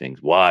have nice things,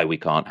 why we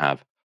can't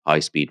have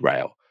high-speed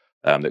rail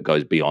that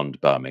goes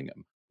beyond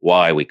Birmingham,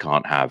 why we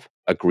can't have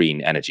a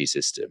green energy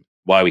system,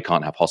 why we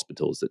can't have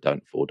hospitals that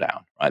don't fall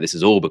down. Right? This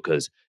is all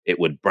because it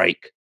would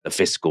break the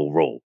fiscal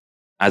rule.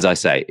 As I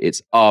say,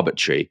 it's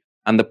arbitrary.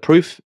 And the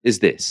proof is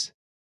this: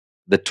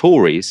 the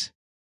Tories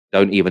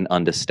don't even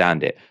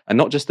understand it. And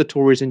not just the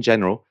Tories in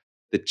general,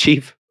 the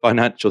Chief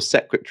Financial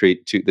Secretary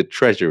to the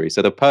Treasury.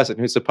 So the person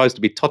who's supposed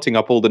to be totting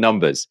up all the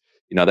numbers.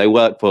 They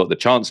work for the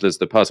Chancellor's,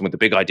 the person with the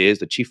big ideas.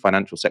 The Chief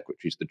Financial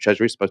Secretary to the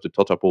Treasury is supposed to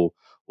tot up all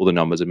the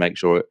numbers and make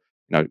sure,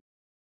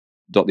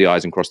 dot the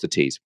I's and cross the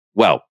T's.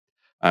 Well,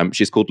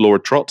 she's called Laura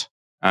Trott,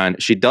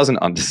 and she doesn't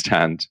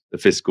understand the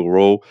fiscal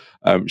rule.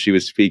 She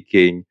was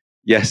speaking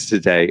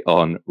yesterday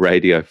on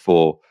Radio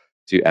 4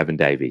 to Evan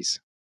Davies.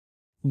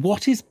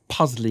 What is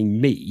puzzling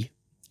me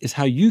is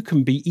how you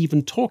can be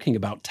even talking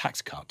about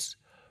tax cuts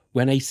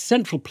when a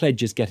central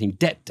pledge is getting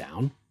debt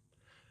down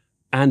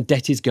and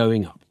debt is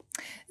going up.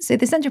 So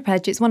the central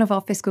pledge, it's one of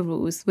our fiscal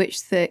rules,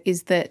 which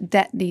is that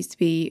debt needs to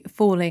be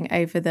falling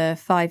over the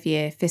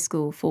 5-year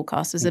fiscal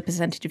forecast as a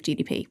percentage of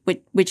GDP,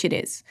 which it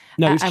is.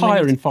 No, it's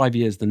higher in 5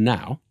 years than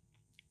now.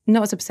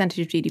 Not as a percentage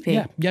of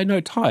GDP. Yeah, no,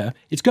 it's higher.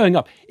 It's going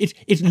up.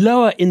 It's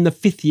lower in the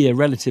 5th year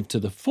relative to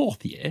the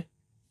 4th year.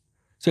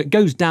 So it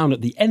goes down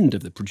at the end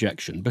of the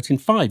projection. But in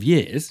 5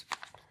 years,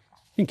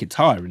 I think it's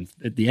higher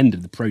at the end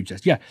of the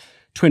project. Yeah,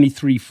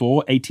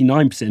 23.4,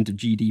 89% of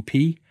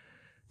GDP.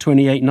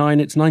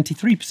 28.9, it's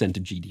 93%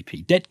 of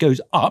GDP. Debt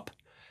goes up.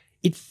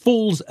 It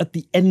falls at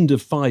the end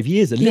of 5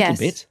 years a little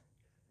bit.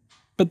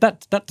 But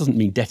that doesn't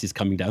mean debt is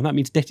coming down. That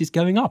means debt is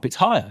going up. It's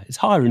higher. It's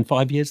higher in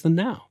 5 years than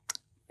now.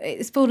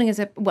 It's falling as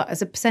a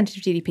percentage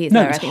of GDP.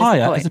 It's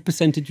higher as a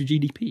percentage of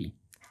GDP.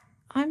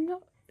 I'm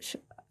not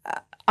sure.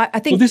 I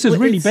think. Well, this is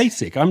really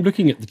basic. I'm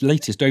looking at the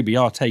latest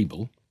OBR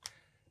table.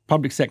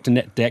 Public sector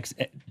net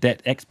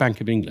debt ex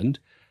Bank of England,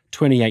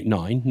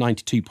 28.9,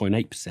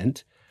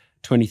 92.8%,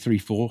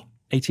 23.4,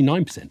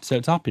 89%. So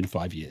it's up in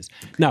 5 years.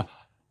 Now,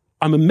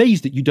 I'm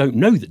amazed that you don't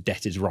know that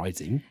debt is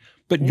rising,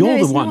 but you're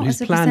the one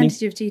who's planning.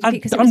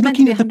 I'm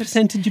looking at the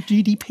percentage of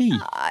GDP.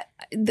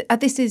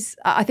 This is.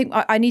 I think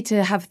I need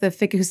to have the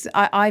figures.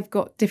 I've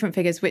got different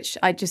figures,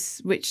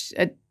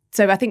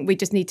 so I think we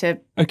just need to.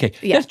 Okay,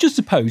 let's just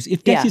suppose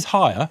if debt is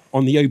higher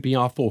on the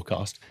OBR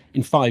forecast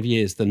in 5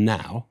 years than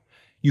now,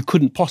 you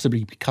couldn't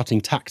possibly be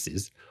cutting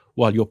taxes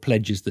while your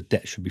pledge is that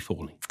debt should be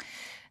falling.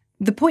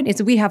 The point is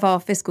that we have our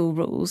fiscal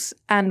rules,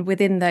 and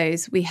within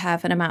those we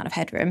have an amount of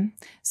headroom.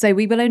 So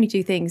we will only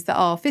do things that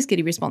are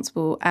fiscally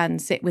responsible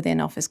and sit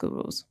within our fiscal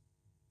rules.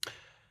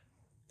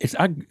 It's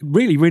a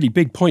really, really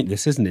big point,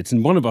 this, isn't it?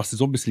 And one of us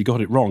has obviously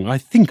got it wrong. I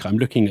think I'm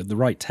looking at the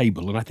right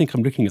table, and I think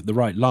I'm looking at the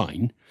right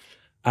line.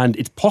 And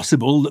it's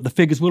possible that the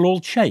figures will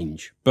all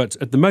change. But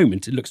at the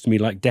moment, it looks to me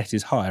like debt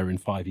is higher in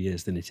 5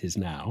 years than it is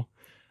now.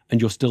 And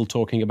you're still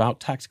talking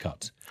about tax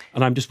cuts.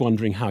 And I'm just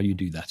wondering how you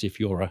do that if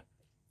you're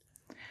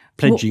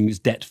pledging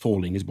debt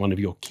falling is one of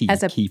your key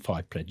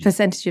 5 pledges.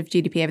 Percentage of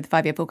GDP over the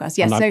 5-year forecast.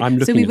 Yes, and I'm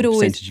looking at the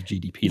percentage of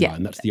GDP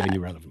line. That's the only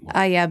relevant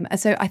one.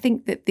 So I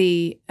think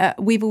that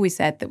we've always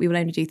said that we will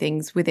only do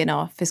things within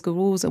our fiscal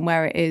rules and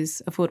where it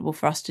is affordable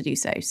for us to do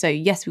so. So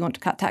yes, we want to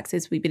cut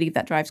taxes. We believe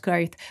that drives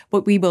growth,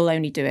 but we will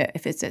only do it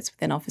if it sits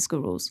within our fiscal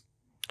rules.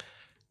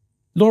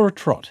 Laura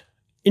Trott,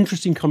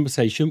 interesting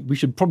conversation. We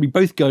should probably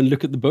both go and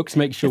look at the books,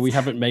 make sure we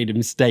haven't made a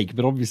mistake,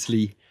 but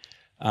obviously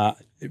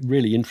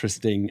really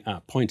interesting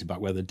point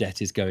about whether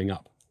debt is going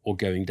up or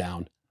going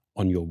down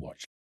on your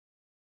watch.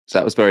 So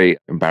that was very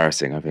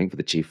embarrassing, I think, for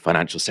the Chief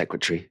Financial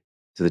Secretary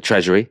to the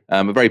Treasury.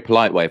 A very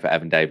polite way for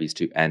Evan Davies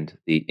to end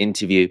the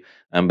interview,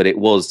 but it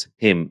was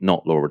him,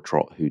 not Laura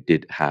Trott, who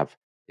did have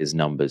his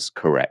numbers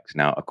correct.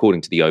 Now,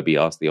 according to the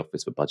OBR, the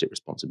Office for Budget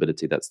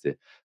Responsibility, that's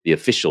the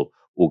official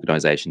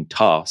organisation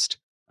tasked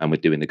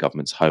with doing the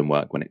government's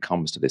homework when it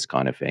comes to this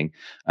kind of thing.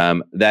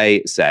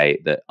 They say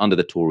that under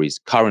the Tories'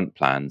 current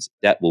plans,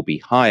 debt will be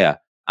higher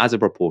as a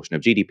proportion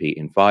of GDP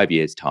in 5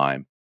 years'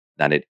 time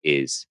than it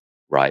is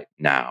right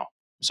now.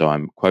 So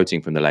I'm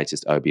quoting from the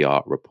latest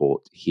OBR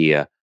report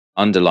here.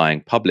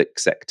 Underlying public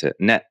sector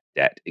net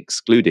debt,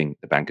 excluding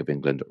the Bank of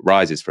England,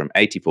 rises from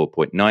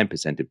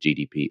 84.9% of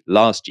GDP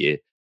last year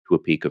to a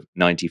peak of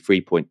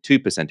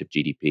 93.2% of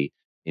GDP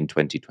in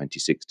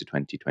 2026 to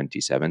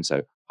 2027,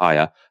 so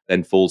higher,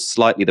 then falls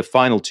slightly the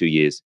final 2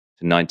 years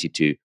to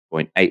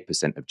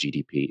 92.8% of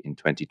GDP in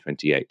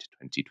 2028 to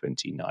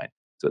 2029.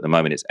 So at the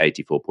moment it's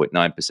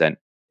 84.9%.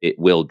 It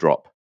will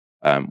drop.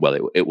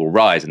 It will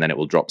rise and then it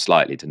will drop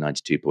slightly to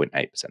 92.8%.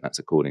 That's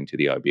according to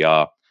the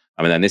OBR.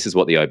 And then this is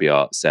what the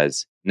OBR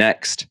says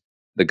next.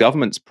 The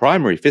government's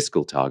primary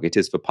fiscal target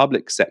is for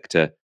public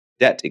sector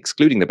debt,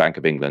 excluding the Bank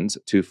of England,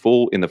 to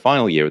fall in the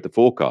final year of the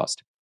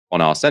forecast. On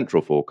our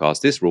central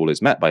forecast, this rule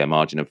is met by a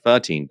margin of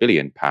 £13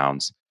 billion,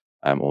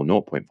 or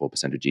 0.4%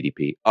 of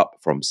GDP, up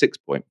from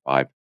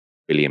 £6.5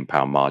 billion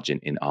margin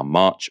in our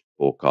March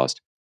forecast,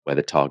 where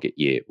the target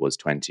year was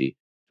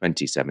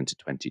 2027 to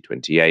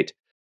 2028.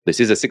 This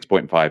is a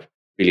 £6.5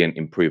 billion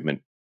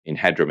improvement in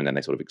headroom, and then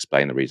they sort of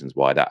explain the reasons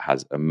why that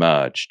has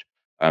emerged.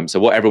 So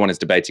what everyone is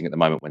debating at the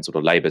moment when sort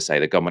of Labour say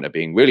the government are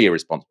being really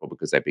irresponsible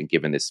because they've been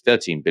given this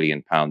 £13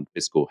 billion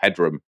fiscal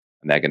headroom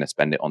and they're going to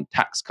spend it on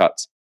tax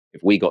cuts.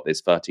 If we got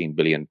this £13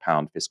 billion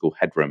fiscal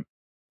headroom,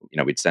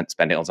 we'd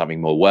spend it on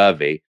something more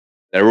worthy.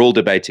 They're all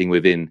debating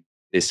within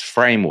this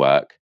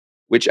framework,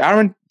 which,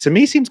 Aaron, to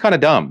me seems kind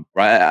of dumb,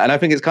 right? And I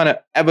think it's kind of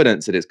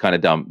evidence that it's kind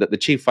of dumb that the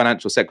Chief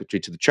Financial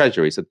Secretary to the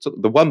Treasury, so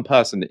the one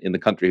person in the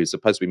country who's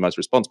supposed to be most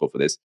responsible for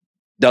this,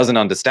 doesn't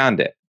understand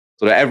it.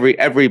 So that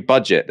every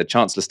budget, the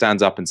Chancellor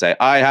stands up and say,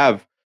 I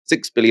have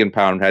 £6 billion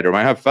headroom,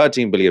 I have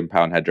 £13 billion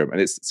headroom.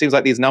 And it seems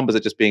like these numbers are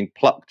just being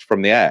plucked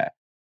from the air.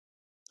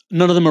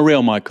 None of them are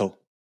real, Michael.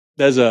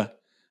 There's a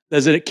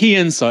key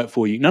insight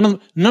for you. None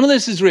of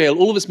this is real.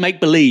 All of it's make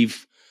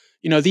believe.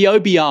 The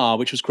OBR,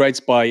 which was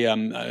created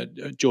by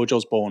George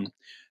Osborne,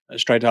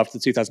 straight after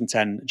the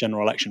 2010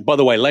 general election. By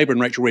the way, Labour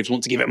and Rachel Reeves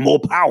want to give it more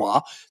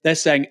power. They're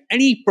saying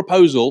any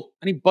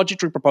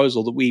budgetary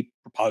proposal that we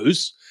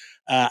propose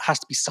has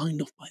to be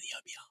signed off by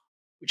the OBR,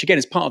 which again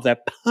is part of their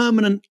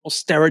permanent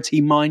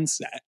austerity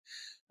mindset.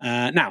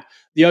 Now,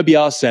 the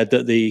OBR said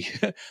that the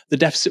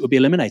deficit would be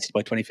eliminated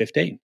by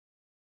 2015.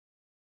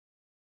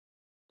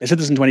 They said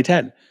this in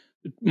 2010.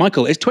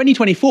 Michael, it's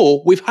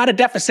 2024. We've had a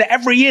deficit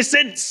every year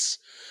since.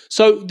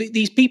 So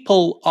these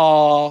people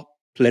are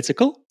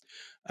political.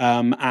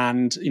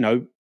 And,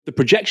 the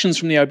projections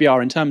from the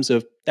OBR in terms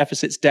of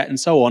deficits, debt, and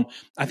so on,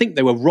 I think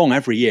they were wrong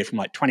every year from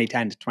like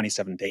 2010 to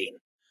 2017.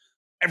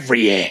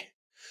 Every year.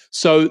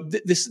 So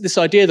this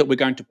idea that we're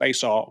going to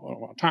base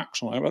our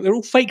tax on, they're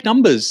all fake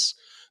numbers.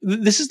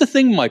 This is the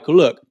thing, Michael.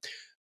 Look,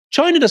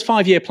 China does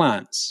 5-year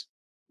plans.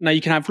 Now,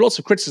 you can have lots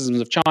of criticisms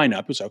of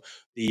China. So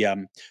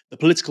the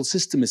political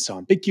system is so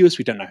ambiguous.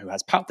 We don't know who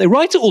has power. They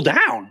write it all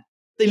down.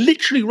 They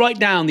literally write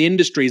down the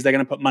industries they're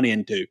going to put money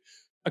into.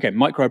 Okay,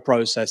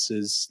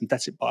 microprocessors,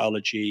 synthetic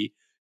biology,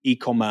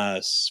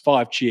 e-commerce,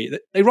 5G.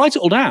 They write it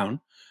all down.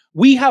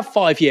 We have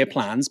 5-year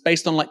plans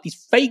based on like these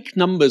fake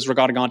numbers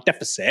regarding our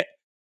deficit.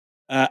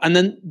 And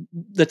then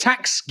the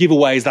tax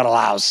giveaways that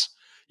allows.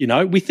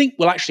 We think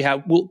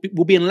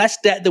we'll be in less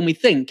debt than we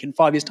think in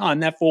 5 years' time.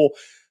 Therefore,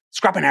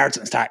 scrap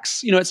inheritance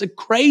tax. It's a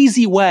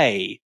crazy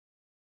way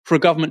for a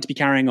government to be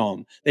carrying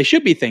on. They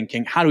should be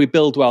thinking, how do we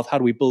build wealth? How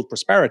do we build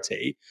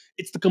prosperity?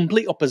 It's the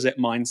complete opposite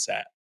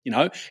mindset.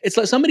 It's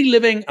like somebody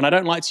living, and I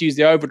don't like to use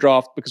the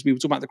overdraft because we were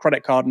talking about the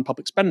credit card and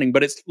public spending,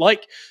 but it's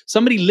like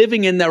somebody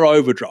living in their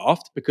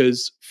overdraft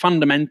because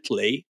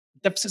fundamentally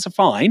deficits are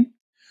fine,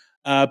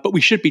 but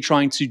we should be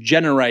trying to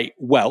generate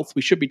wealth.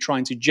 We should be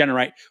trying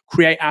to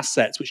create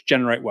assets which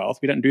generate wealth.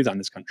 We don't do that in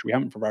this country. We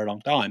haven't for a very long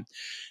time.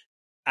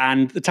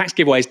 And the tax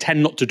giveaways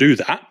tend not to do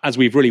that, as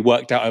we've really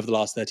worked out over the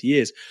last 30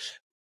 years.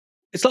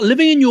 It's like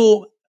living in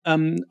your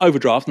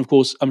overdraft, and of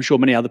course, I'm sure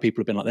many other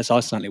people have been like this. I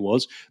certainly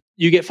was.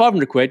 You get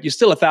 500 quid, you're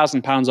still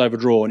 £1,000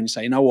 overdrawn, and you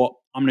say, you know what,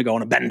 I'm going to go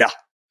on a bender.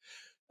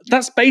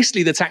 That's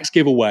basically the tax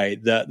giveaway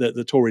that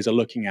the Tories are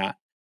looking at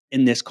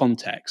in this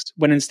context,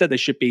 when instead they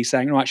should be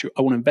saying, no, actually,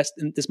 I want to invest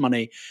in this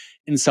money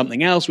in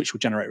something else which will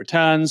generate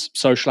returns,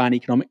 social and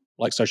economic,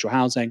 like social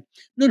housing.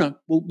 No,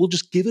 we'll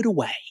just give it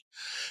away.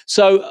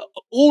 So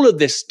all of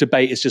this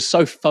debate is just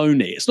so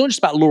phony. It's not just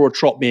about Laura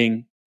Trott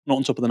being not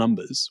on top of the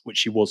numbers, which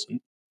she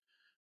wasn't,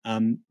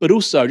 but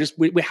also just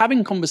we're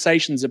having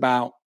conversations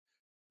about,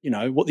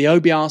 what the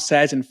OBR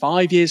says in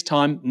 5 years'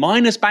 time,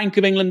 minus Bank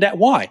of England debt.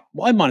 Why?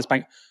 Why minus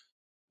Bank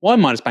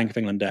of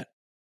England debt?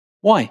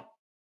 Why?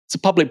 It's a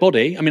public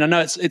body. I mean, I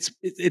know it's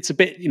a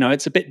bit,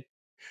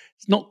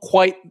 it's not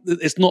quite,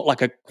 it's not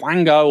like a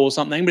quango or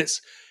something, but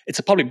it's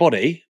a public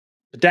body.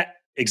 The debt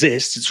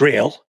exists. It's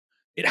real.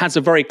 It has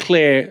a very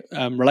clear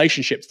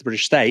relationship to the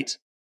British state.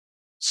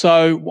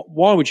 So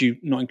why would you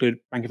not include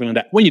Bank of England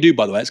debt? When you do,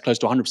 by the way, it's close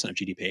to 100% of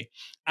GDP.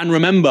 And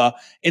remember,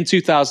 in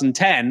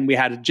 2010, we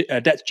had a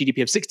debt to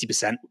GDP of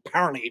 60%,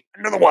 apparently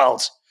end of the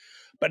world.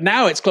 But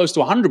now it's close to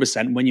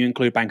 100% when you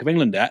include Bank of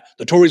England debt.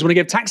 The Tories want to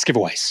give tax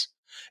giveaways.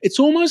 It's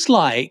almost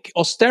like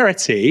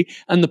austerity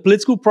and the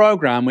political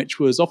program, which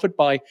was offered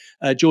by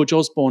George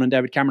Osborne and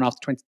David Cameron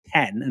after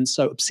 2010, and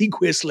so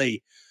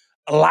obsequiously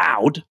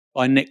allowed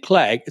by Nick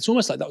Clegg. It's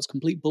almost like that was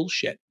complete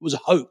bullshit. It was a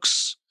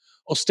hoax.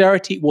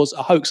 Austerity was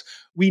a hoax.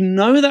 We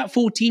know that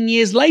 14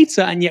 years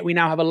later, and yet we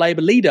now have a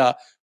Labour leader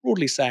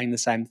broadly saying the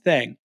same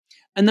thing.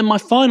 And then my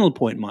final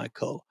point,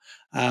 Michael,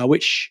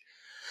 which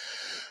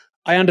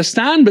I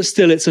understand, but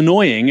still it's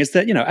annoying, is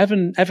that,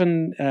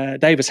 Evan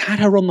Davis had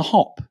her on the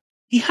hop.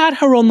 He had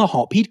her on the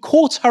hop. He'd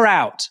caught her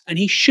out, and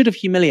he should have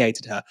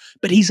humiliated her.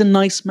 But he's a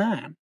nice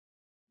man.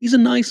 He's a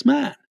nice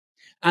man.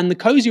 And the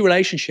cozy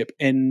relationship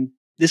in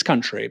this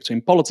country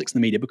between politics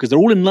and the media, because they're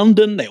all in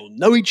London, they all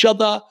know each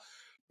other.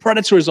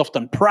 Predator is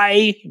often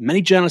prey.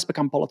 Many journalists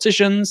become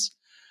politicians.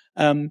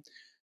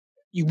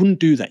 You wouldn't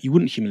do that. You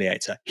wouldn't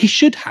humiliate her. He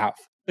should have,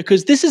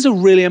 because this is a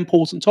really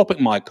important topic,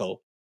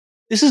 Michael.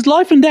 This is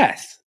life and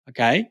death,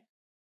 okay?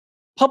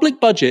 Public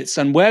budgets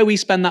and where we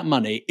spend that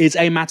money is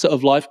a matter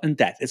of life and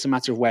death. It's a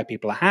matter of where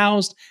people are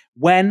housed,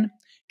 when,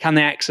 can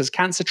they access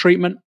cancer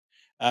treatment,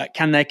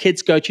 can their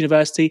kids go to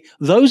university?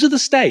 Those are the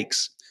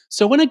stakes.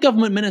 So when a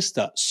government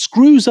minister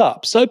screws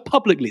up so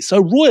publicly,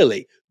 so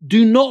royally,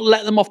 do not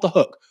let them off the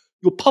hook.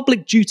 Your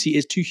public duty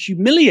is to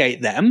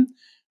humiliate them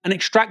and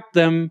extract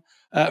them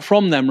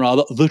from them,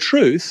 the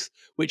truth,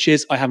 which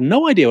is, I have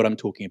no idea what I'm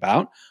talking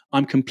about.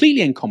 I'm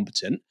completely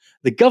incompetent.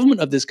 The government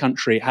of this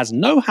country has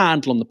no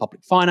handle on the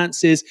public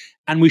finances,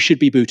 and we should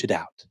be booted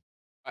out.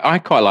 I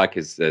quite like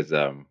his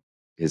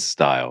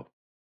style,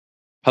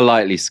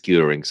 politely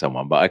skewering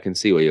someone, but I can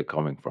see where you're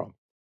coming from.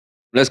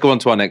 Let's go on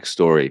to our next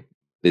story.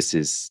 This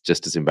is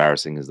just as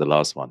embarrassing as the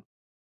last one.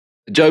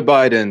 Joe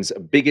Biden's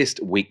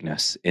biggest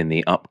weakness in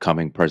the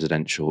upcoming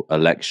presidential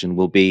election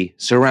will be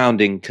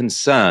surrounding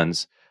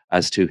concerns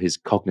as to his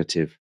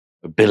cognitive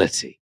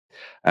ability.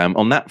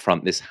 On that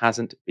front, this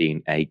hasn't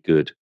been a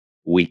good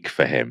week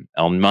for him.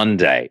 On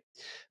Monday,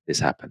 this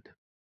happened.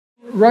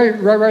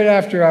 Right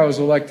after I was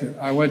elected,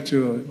 I went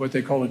to what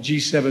they call a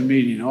G7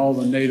 meeting, all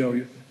the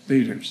NATO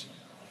leaders.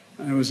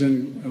 It was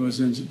in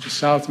the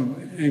south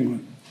of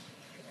England.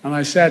 And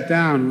I sat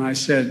down and I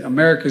said,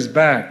 America's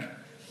back.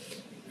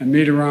 And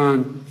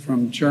Mitterrand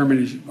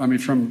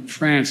from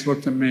France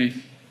looked at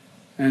me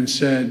and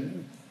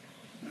said,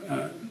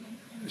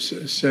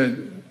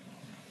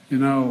 you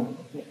know,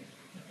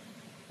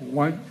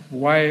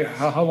 why,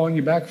 how long are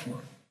you back for?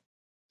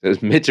 It was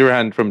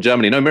Mitterrand from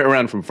Germany. No,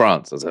 Mitterrand from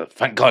France.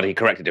 Thank God he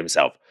corrected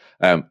himself.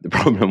 The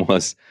problem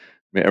was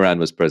Mitterrand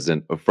was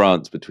president of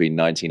France between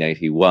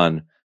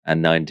 1981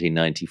 and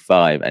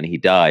 1995, and he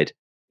died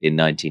in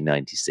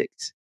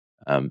 1996.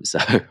 So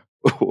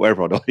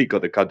whether or not he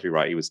got the country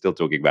right, he was still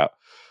talking about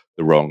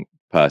the wrong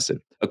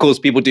person. Of course,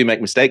 people do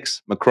make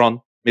mistakes.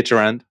 Macron,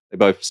 Mitterrand, they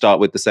both start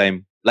with the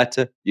same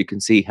letter. You can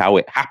see how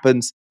it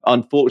happens.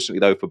 Unfortunately,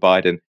 though, for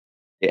Biden,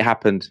 it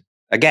happened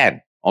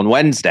again on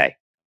Wednesday.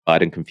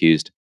 Biden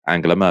confused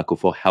Angela Merkel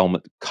for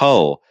Helmut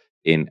Kohl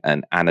in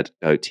an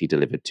anecdote he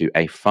delivered to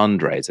a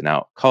fundraiser.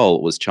 Now,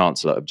 Kohl was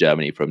Chancellor of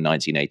Germany from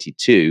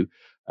 1982 to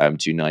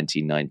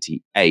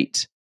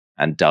 1998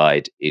 and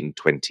died in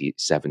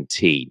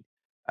 2017.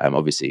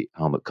 Obviously,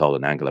 Helmut Kohl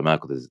and Angela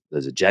Merkel,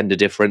 there's a gender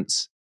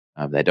difference.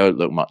 They don't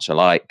look much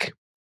alike.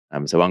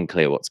 So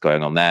unclear what's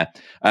going on there.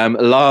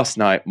 Last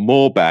night,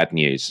 more bad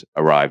news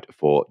arrived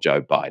for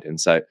Joe Biden.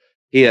 So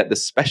here, the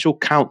special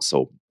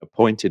counsel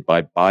appointed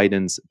by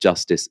Biden's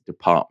Justice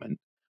Department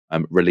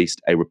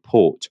released a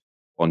report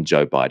on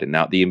Joe Biden.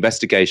 Now, the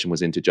investigation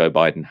was into Joe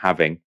Biden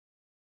having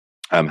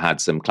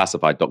had some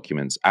classified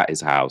documents at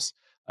his house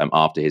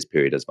after his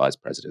period as vice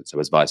president. So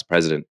as vice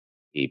president,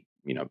 he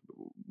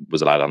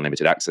was allowed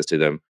unlimited access to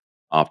them.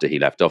 After he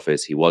left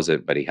office, he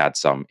wasn't, but he had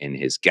some in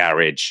his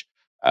garage.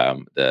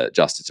 The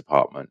Justice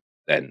Department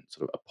then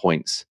sort of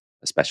appoints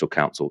a special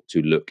counsel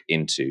to look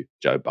into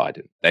Joe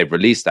Biden. They've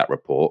released that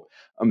report,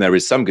 and there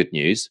is some good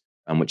news,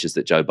 which is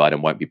that Joe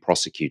Biden won't be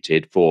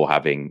prosecuted for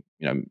having,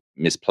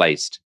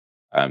 misplaced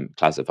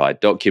classified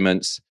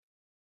documents.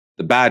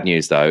 The bad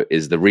news, though,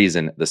 is the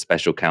reason the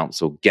special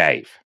counsel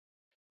gave.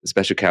 The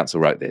special counsel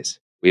wrote this: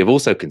 "We have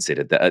also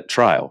considered that at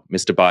trial,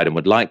 Mr. Biden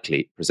would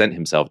likely present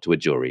himself to a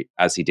jury,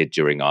 as he did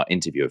during our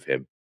interview of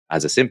him,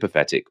 as a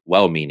sympathetic,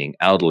 well-meaning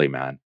elderly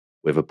man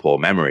with a poor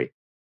memory.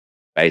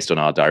 Based on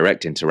our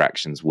direct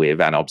interactions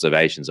with and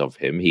observations of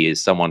him, he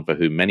is someone for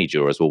whom many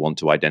jurors will want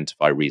to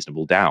identify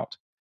reasonable doubt.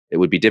 It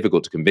would be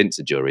difficult to convince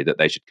a jury that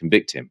they should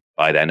convict him,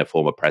 by then a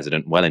former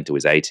president well into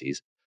his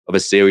 80s, of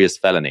a serious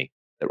felony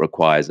that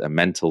requires a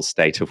mental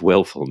state of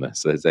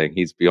willfulness." So they're saying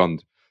he's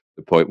beyond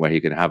the point where he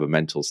can have a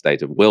mental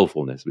state of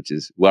willfulness, which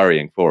is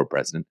worrying for a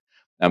president.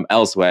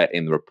 Elsewhere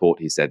in the report,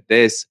 he said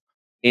this: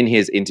 "In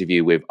his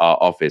interview with our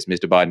office,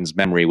 Mr. Biden's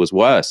memory was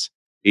worse.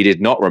 He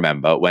did not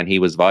remember when he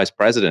was vice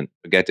president,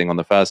 forgetting on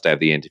the first day of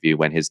the interview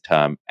when his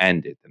term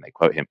ended." And they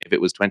quote him: "If it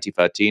was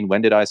 2013,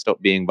 when did I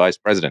stop being vice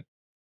president?"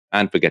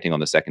 And forgetting on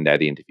the second day of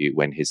the interview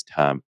when his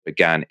term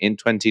began. In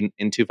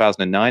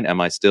 2009, am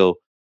I still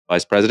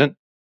vice president?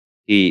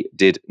 He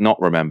did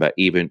not remember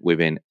even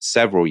within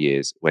several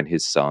years when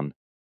his son,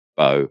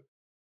 Beau,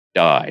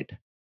 died.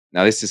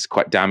 Now, this is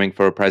quite damning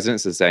for a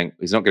president. So saying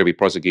he's not going to be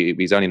prosecuted.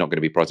 He's only not going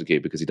to be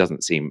prosecuted because he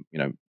doesn't seem,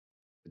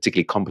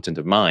 particularly competent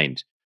of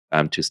mind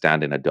to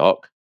stand in a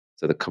dock.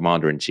 So the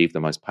commander-in-chief,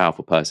 the most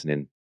powerful person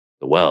in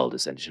the world,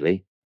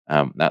 essentially,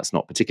 that's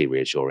not particularly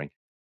reassuring.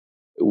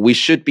 We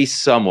should be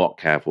somewhat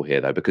careful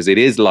here, though, because it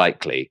is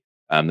likely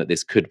that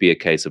this could be a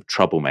case of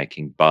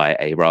troublemaking by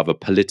a rather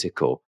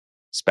political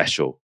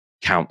special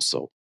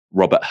counsel.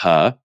 Robert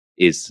Hur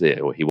he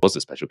was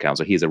a special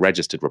counsel. He is a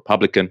registered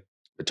Republican.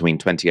 Between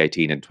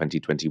 2018 and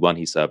 2021,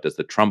 he served as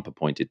the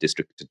Trump-appointed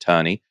district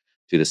attorney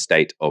to the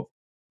state of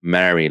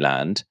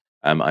Maryland.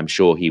 I'm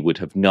sure he would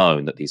have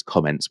known that these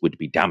comments would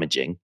be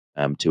damaging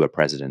to a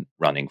president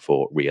running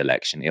for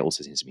re-election. It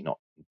also seems to be not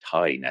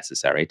entirely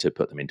necessary to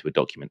put them into a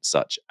document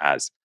such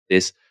as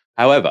this.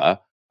 However,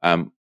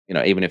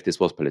 even if this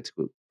was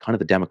political, kind of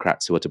the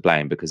Democrats who are to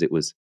blame, because it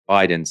was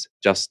Biden's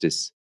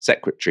Justice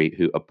Secretary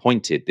who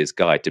appointed this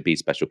guy to be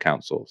special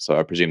counsel. So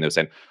I presume they were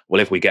saying, well,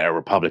 if we get a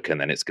Republican,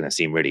 then it's going to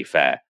seem really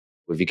fair.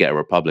 Well, if you get a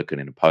Republican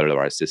in a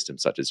polarized system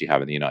such as you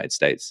have in the United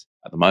States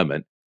at the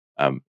moment,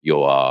 you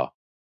are,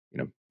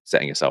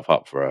 setting yourself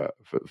up for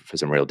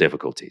some real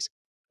difficulties.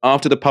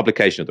 After the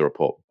publication of the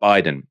report,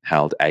 Biden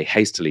held a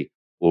hastily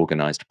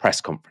organized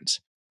press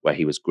conference where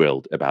he was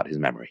grilled about his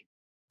memory.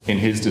 In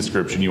his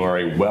description, you are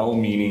a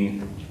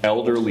well-meaning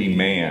elderly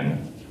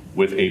man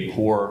with a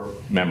poor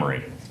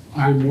memory.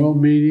 I'm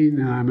well-meaning,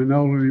 and I'm an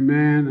elderly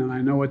man, and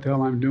I know what the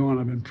hell I'm doing.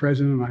 I've been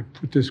president. I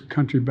put this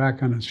country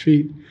back on its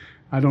feet.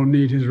 I don't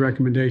need his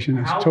recommendation.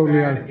 It's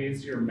totally How bad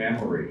is your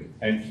memory,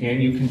 and can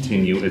you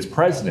continue as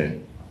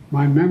president?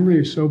 My memory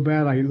is so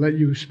bad, I let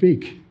you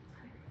speak.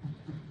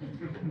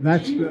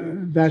 That's Do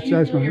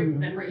you feel your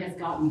memory has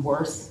gotten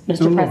worse,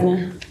 Mr.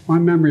 President? My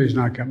memory is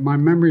not good. My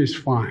memory is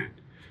fine.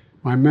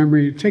 My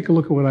memory, take a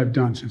look at what I've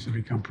done since I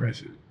become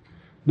president.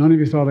 None of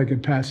you thought I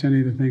could pass any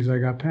of the things I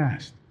got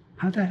passed.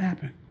 How'd that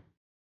happen?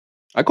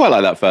 I quite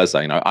like that first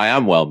line. I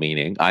am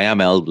well-meaning, I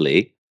am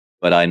elderly,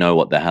 but I know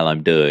what the hell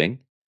I'm doing.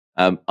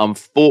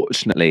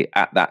 Unfortunately,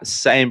 at that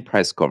same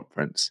press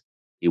conference,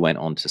 he went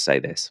on to say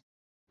this.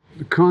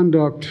 The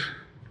conduct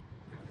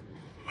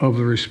of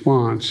the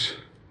response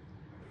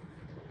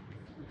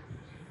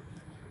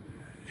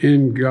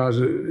in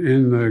Gaza,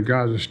 in the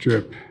Gaza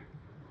Strip,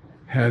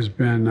 has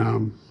been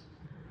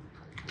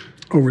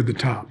over the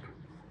top.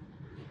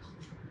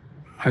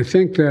 I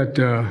think that,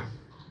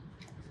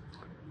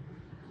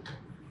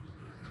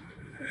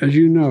 as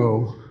you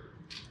know,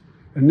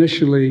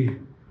 initially,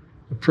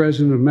 the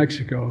president of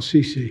Mexico,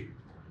 Sisi,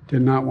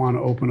 did not want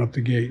to open up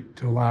the gate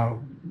to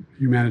allow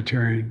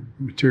humanitarian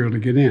material to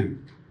get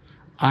in.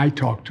 I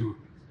talked to him.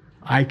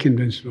 I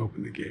convinced him to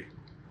open the gate.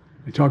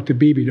 I talked to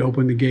Bibi to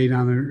open the gate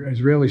on the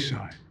Israeli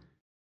side.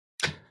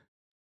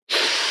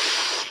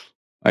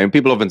 I mean,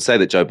 people often say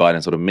that Joe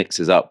Biden sort of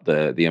mixes up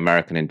the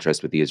American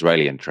interest with the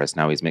Israeli interest.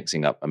 Now he's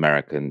mixing up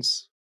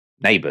Americans'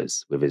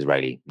 neighbors with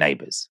Israeli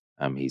neighbors.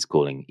 He's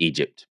calling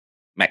Egypt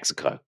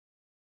Mexico,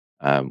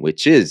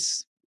 which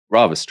is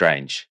rather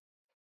strange.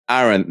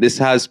 Aaron, this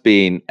has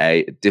been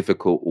a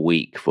difficult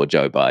week for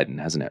Joe Biden,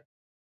 hasn't it?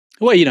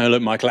 Well,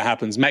 look, Michael, it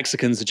happens.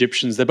 Mexicans,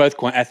 Egyptians, they're both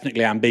quite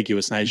ethnically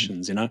ambiguous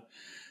nations, An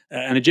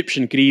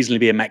Egyptian could easily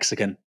be a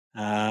Mexican.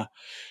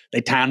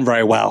 They tan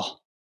very well.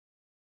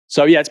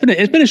 So, yeah, it's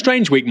been a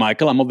strange week,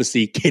 Michael. I'm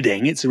obviously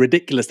kidding. It's a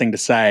ridiculous thing to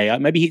say.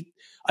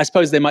 I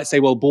suppose they might say,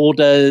 well,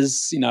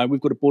 borders,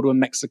 we've got a border with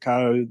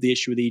Mexico, the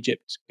issue with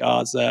Egypt,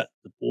 Gaza,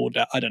 the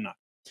border, I don't know.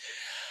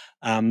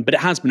 But it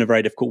has been a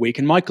very difficult week.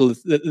 And Michael,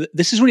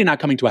 this is really now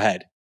coming to a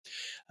head.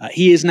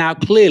 He is now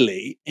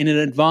clearly in an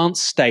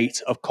advanced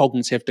state of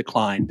cognitive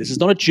decline. This is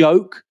not a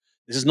joke.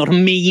 This is not a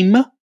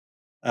meme.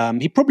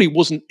 He probably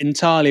wasn't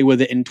entirely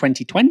with it in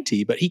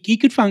 2020, but he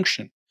could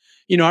function.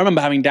 I remember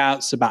having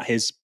doubts about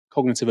his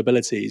cognitive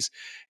abilities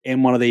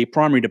in one of the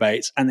primary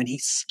debates, and then he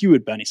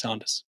skewered Bernie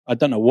Sanders. I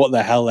don't know what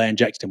the hell they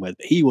injected him with,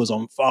 but he was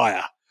on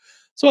fire.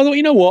 So I thought,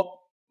 you know what?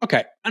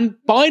 Okay. And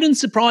Biden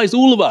surprised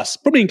all of us,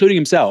 probably including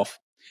himself,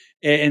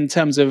 in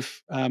terms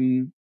of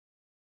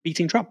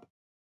beating Trump,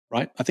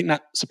 right? I think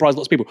that surprised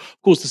lots of people.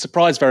 Of course, the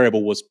surprise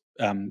variable was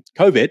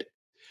COVID,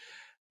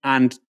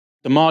 and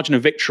the margin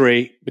of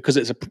victory, because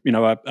it's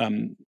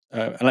an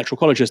electoral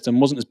college system,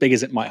 wasn't as big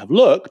as it might have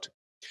looked.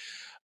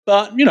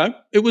 But,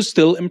 it was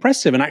still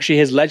impressive. And actually,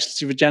 his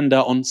legislative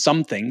agenda on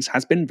some things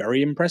has been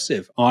very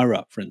impressive.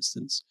 IRA, for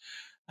instance.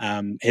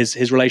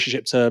 His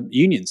relationship to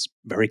unions,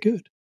 very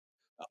good.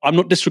 I'm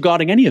not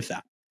disregarding any of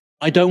that.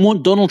 I don't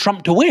want Donald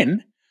Trump to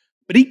win.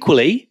 But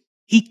equally,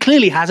 he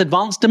clearly has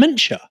advanced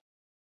dementia,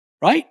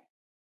 right?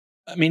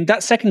 I mean,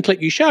 that second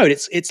clip you showed,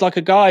 it's like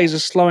a guy who's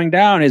just slowing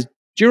down. His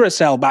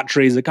Duracell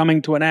batteries are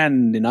coming to an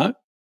end,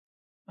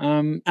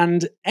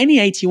 And any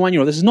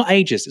 81-year-old, this is not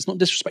ageist, it's not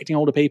disrespecting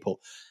older people.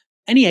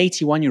 Any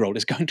 81-year-old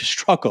is going to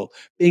struggle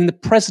being the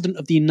president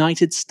of the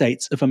United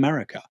States of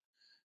America.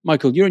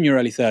 Michael, you're in your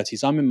early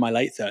 30s. I'm in my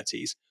late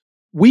 30s.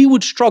 We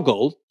would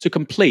struggle to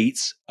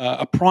complete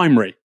a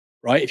primary,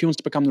 right? If he wants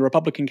to become the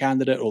Republican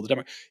candidate or the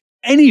Democrat.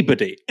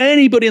 Anybody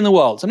in the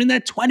world, in their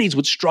 20s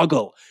would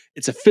struggle.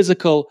 It's a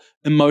physical,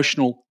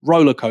 emotional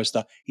roller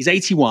coaster. He's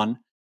 81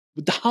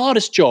 with the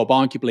hardest job,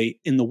 arguably,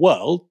 in the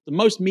world, the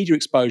most media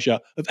exposure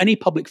of any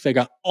public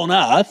figure on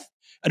earth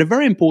at a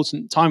very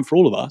important time for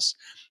all of us.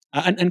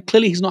 And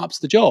clearly he's not up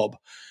to the job.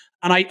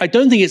 And I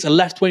don't think it's a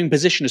left-wing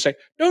position to say,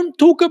 don't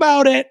talk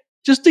about it,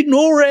 just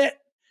ignore it.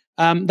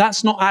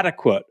 That's not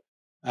adequate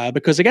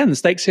because, again, the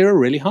stakes here are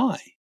really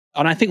high.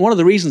 And I think one of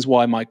the reasons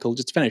why, Michael,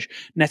 just to finish,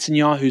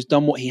 Netanyahu's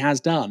done what he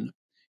has done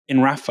in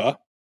Rafah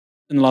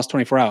in the last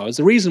 24 hours,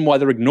 the reason why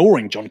they're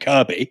ignoring John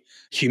Kirby,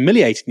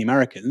 humiliating the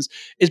Americans,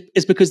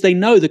 is because they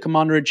know the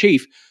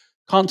commander-in-chief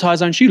can't tie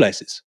his own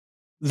shoelaces.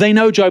 They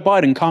know Joe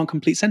Biden can't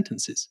complete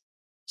sentences.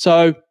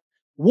 So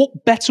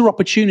what better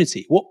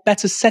opportunity, what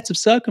better set of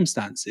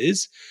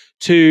circumstances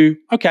to,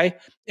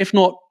 if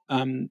not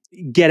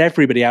get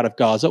everybody out of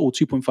Gaza, or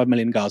 2.5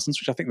 million Gazans,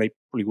 which I think they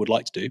probably would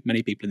like to do,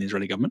 many people in the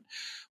Israeli government.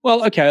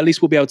 Well, at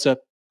least we'll be able to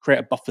create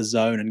a buffer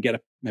zone and get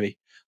maybe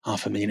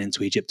 500,000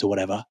 into Egypt or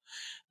whatever.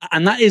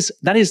 And that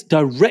is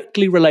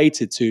directly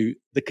related to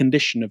the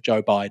condition of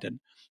Joe Biden.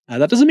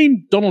 That doesn't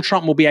mean Donald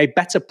Trump will be a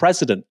better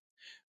president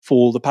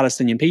for the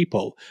Palestinian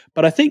people.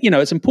 But I think,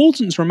 it's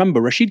important to remember,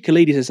 Rashid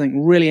Khalidi said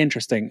something really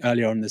interesting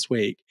earlier on this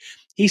week.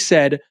 He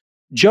said,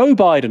 Joe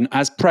Biden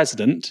as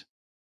president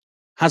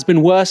has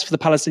been worse for the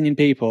Palestinian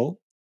people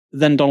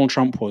than Donald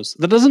Trump was.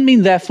 That doesn't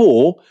mean,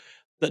 therefore,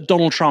 that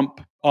Donald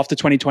Trump after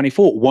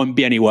 2024 won't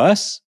be any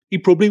worse. He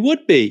probably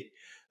would be.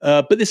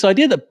 But this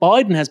idea that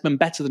Biden has been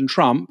better than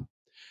Trump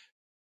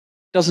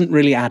doesn't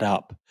really add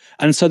up.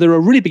 And so there are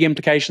really big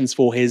implications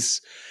for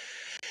his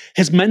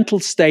mental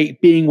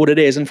state being what it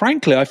is. And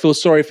frankly, I feel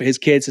sorry for his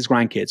kids, his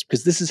grandkids,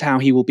 because this is how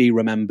he will be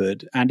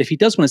remembered. And if he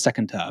does win a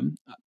second term,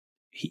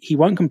 he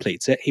won't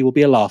complete it. He will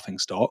be a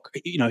laughingstock.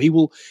 He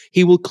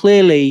will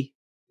clearly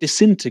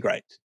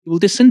disintegrate. He will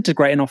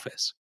disintegrate in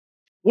office.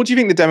 What do you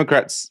think the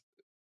Democrats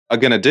are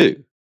going to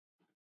do?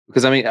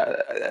 Because,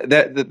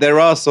 there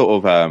are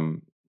sort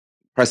of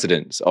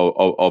precedents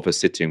of a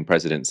sitting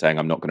president saying,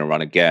 I'm not going to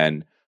run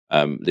again,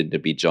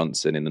 Lyndon B.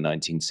 Johnson in the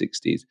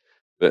 1960s.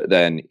 But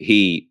then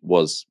he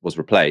was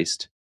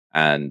replaced,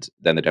 and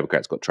then the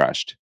Democrats got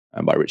trashed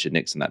by Richard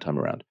Nixon that time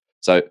around.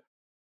 So,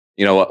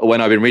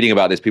 when I've been reading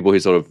about this, people who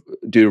sort of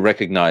do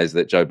recognize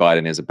that Joe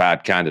Biden is a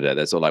bad candidate,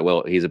 they're sort of like,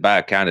 well, he's a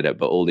bad candidate,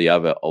 but all the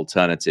other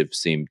alternatives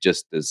seem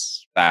just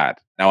as bad.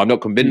 Now, I'm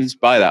not convinced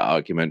by that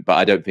argument, but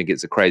I don't think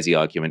it's a crazy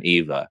argument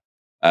either.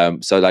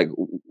 So, like,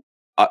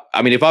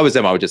 I mean, if I was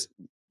them, I would just,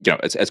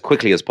 as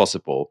quickly as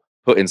possible,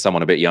 put in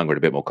someone a bit younger and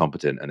a bit more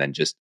competent, and then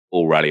just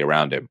all rally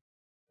around him,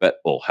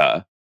 or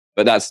her.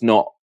 But that's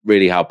not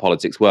really how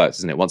politics works,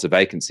 isn't it? Once a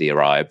vacancy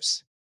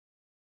arrives,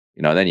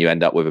 then you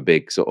end up with a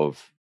big sort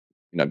of,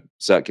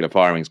 circular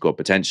firing squad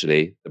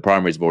potentially. The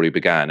primaries have already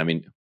began. I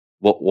mean,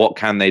 what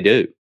can they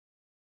do?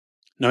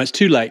 No, it's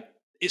too late.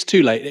 It's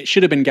too late. It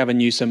should have been Gavin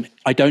Newsom.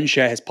 I don't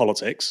share his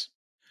politics,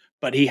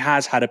 but he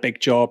has had a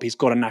big job. He's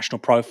got a national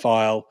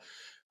profile.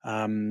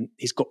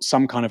 He's got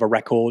some kind of a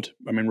record.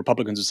 I mean,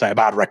 Republicans would say a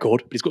bad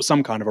record, but he's got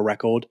some kind of a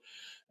record.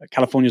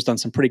 California's done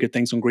some pretty good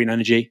things on green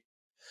energy.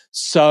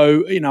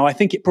 So, I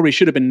think it probably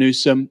should have been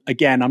Newsom.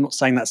 Again, I'm not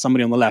saying that's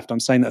somebody on the left. I'm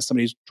saying that's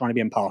somebody who's trying to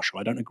be impartial.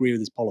 I don't agree with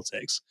his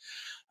politics.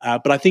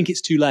 But I think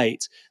it's too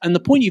late. And the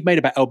point you've made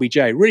about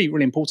LBJ, really,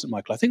 really important,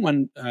 Michael. I think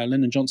when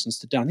Lyndon Johnson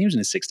stood down, he was in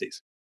his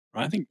 60s,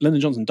 right? I think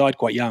Lyndon Johnson died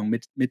quite young,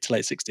 mid to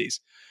late 60s.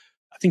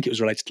 I think it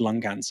was related to lung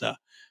cancer.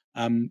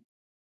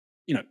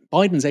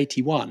 Biden's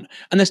 81.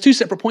 And there's two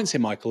separate points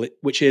here, Michael,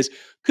 which is,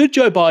 could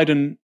Joe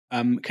Biden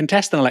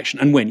contest an election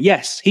and win?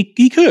 Yes,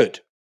 he could,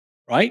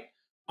 right?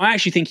 I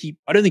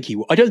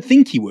don't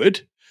think he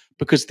would,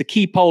 because the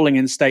key polling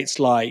in states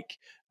like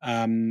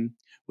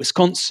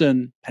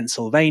Wisconsin,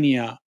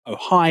 Pennsylvania,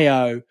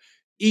 Ohio,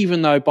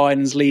 even though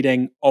Biden's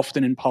leading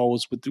often in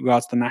polls with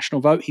regards to the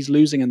national vote, he's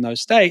losing in those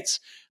states.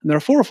 And there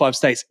are 4 or 5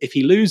 states, if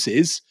he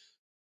loses,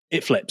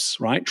 it flips,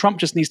 right? Trump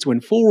just needs to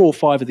win 4 or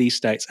 5 of these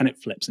states and it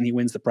flips and he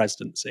wins the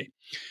presidency.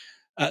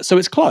 So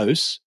it's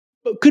close.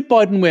 But could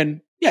Biden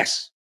win?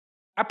 Yes,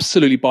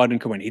 absolutely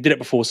Biden can win. He did it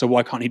before, so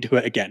why can't he do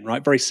it again,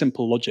 right? Very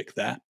simple logic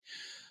there.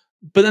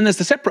 But then there's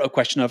the separate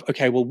question of,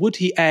 okay, well, would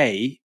he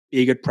be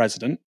a good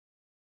president?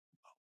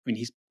 I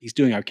mean, he's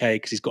doing okay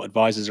because he's got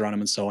advisors around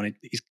him and so on.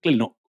 He's clearly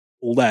not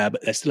all there,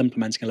 but they're still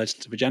implementing a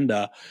legislative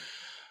agenda.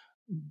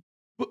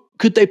 But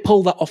could they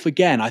pull that off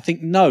again? I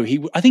think no.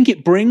 I think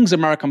it brings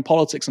American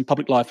politics and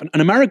public life and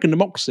American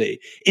democracy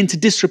into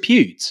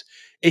disrepute.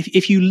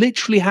 If you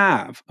literally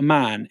have a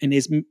man in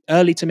his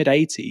early to mid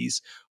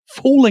 80s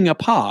falling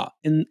apart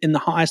in the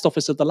highest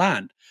office of the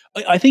land,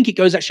 I think it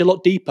goes actually a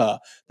lot deeper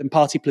than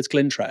party political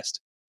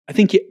interest. I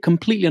think it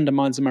completely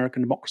undermines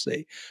American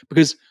democracy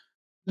because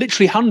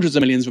literally hundreds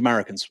of millions of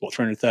Americans,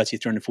 330,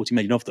 340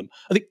 million of them,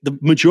 I think the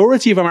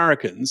majority of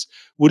Americans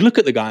would look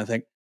at the guy and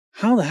think,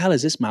 how the hell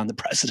is this man the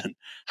president?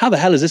 How the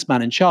hell is this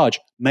man in charge?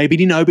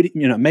 Maybe nobody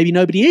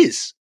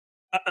is.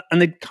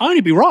 And they'd kind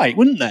of be right,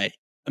 wouldn't they?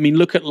 I mean,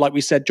 look at, like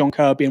we said, John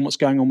Kirby and what's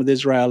going on with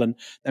Israel and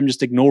them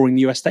just ignoring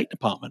the US State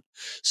Department.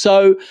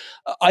 So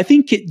I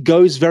think it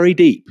goes very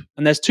deep.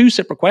 And there's 2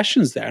 separate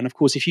questions there. And of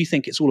course, if you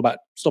think it's all about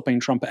stopping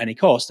Trump at any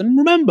cost, and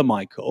remember,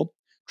 Michael,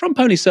 Trump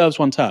only serves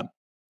 1 term,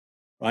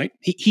 right?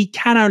 He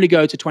can only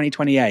go to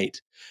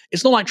 2028.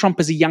 It's not like Trump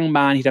is a young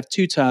man. He'd have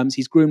 2 terms.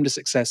 He's groomed a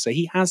successor.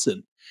 He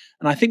hasn't.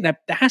 And I think that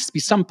there has to be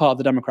some part of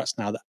the Democrats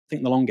now that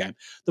think the long game.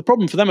 The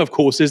problem for them, of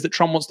course, is that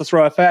Trump wants to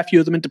throw a fair few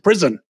of them into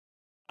prison.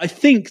 I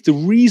think the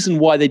reason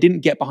why they didn't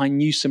get behind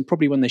Newsom,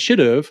 probably when they should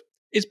have,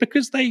 is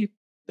because there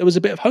was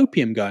a bit of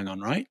hopium going on,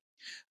 right?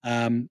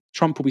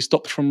 Trump will be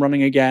stopped from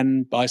running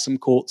again by some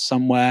court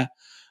somewhere.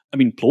 I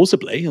mean,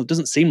 plausibly, it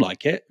doesn't seem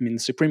like it. I mean, the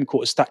Supreme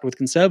Court is stacked with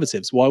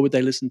conservatives. Why would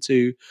they listen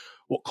to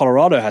what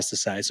Colorado has to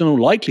say? It's in all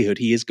likelihood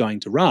he is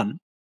going to run.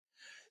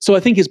 So I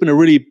think it's been a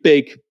really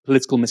big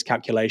political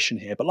miscalculation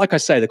here. But like I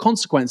say, the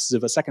consequences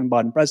of a second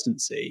Biden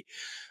presidency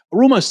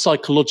are almost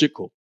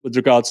psychological with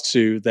regards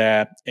to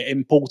their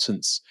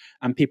importance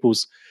and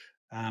people's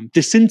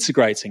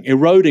disintegrating,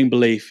 eroding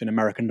belief in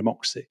American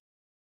democracy.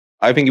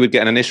 I think he would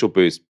get an initial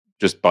boost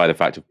just by the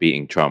fact of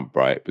beating Trump,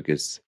 right?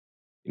 Because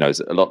lots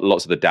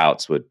of the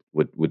doubts would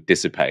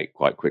dissipate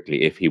quite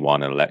quickly if he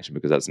won an election,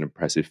 because that's an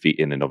impressive feat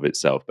in and of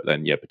itself. But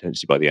then,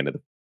 potentially by the end of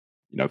the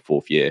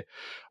 4th year,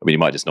 I mean, he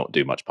might just not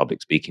do much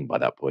public speaking by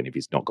that point if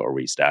he's not got a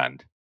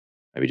restand.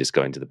 Maybe just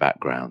go into the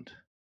background.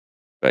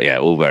 But yeah,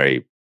 all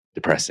very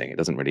depressing. It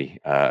doesn't really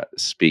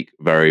speak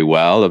very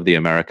well of the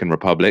American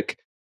Republic.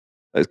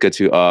 Let's go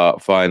to our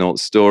final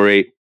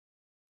story.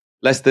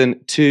 Less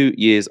than 2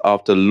 years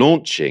after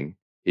launching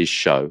his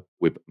show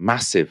with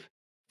massive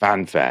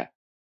fanfare,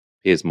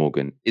 Piers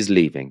Morgan is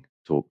leaving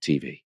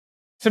TalkTV.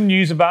 Some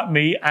news about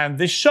me and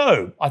this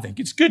show. I think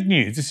it's good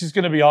news. This is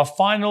going to be our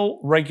final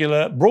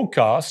regular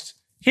broadcast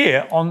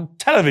here on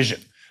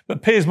television.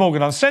 But Piers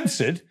Morgan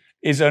Uncensored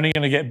is only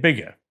going to get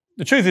bigger.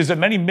 The truth is that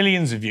many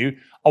millions of you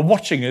are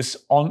watching us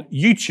on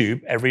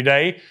YouTube every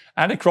day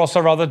and across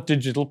our other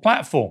digital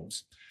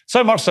platforms.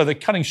 So much so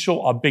that cutting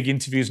short our big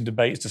interviews and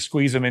debates to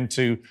squeeze them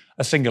into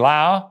a single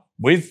hour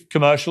with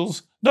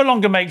commercials no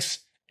longer makes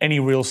any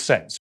real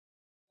sense.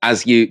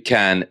 As you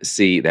can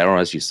see there, or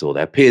as you saw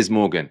there, Piers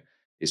Morgan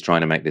is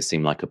trying to make this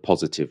seem like a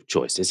positive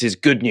choice. This is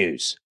good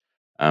news.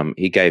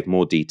 He gave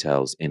more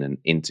details in an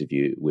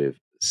interview with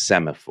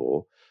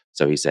Semaphore.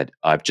 So he said,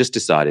 I've just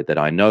decided that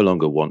I no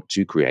longer want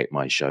to create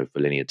my show for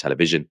linear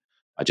television.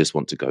 I just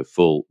want to go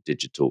full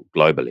digital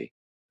globally.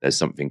 There's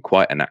something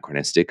quite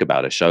anachronistic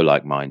about a show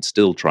like mine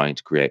still trying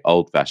to create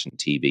old-fashioned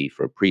TV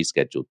for a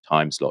pre-scheduled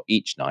time slot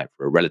each night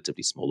for a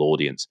relatively small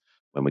audience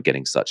when we're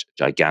getting such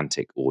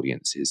gigantic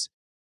audiences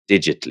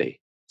digitally.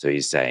 So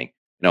he's saying,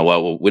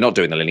 well, we're not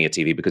doing the linear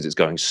TV because it's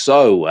going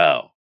so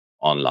well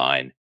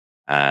online,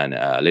 and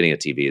linear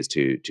TV is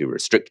too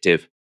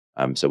restrictive.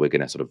 So we're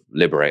going to sort of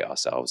liberate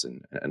ourselves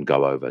and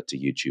go over to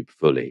YouTube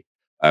fully.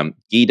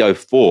 Guido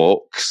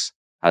Fawkes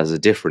has a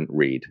different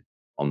read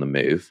on the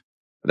move.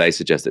 They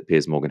suggest that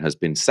Piers Morgan has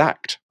been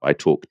sacked by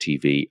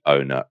TalkTV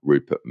owner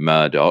Rupert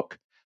Murdoch.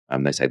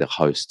 They say the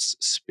host's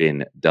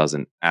spin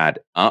doesn't add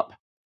up.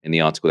 In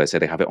the article, they say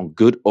they have it on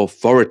good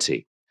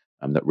authority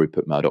that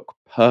Rupert Murdoch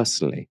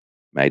personally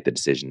made the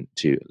decision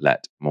to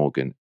let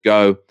Morgan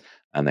go.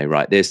 And they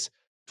write this: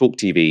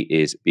 TalkTV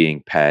is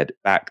being pared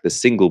back. The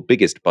single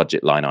biggest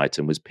budget line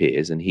item was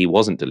Piers, and he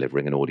wasn't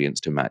delivering an audience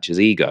to match his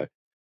ego.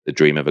 The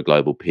dream of a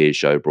global Piers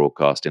show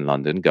broadcast in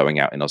London, going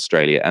out in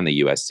Australia and the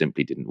US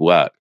simply didn't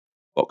work.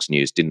 Fox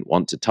News didn't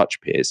want to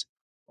touch Piers.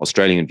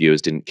 Australian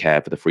viewers didn't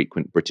care for the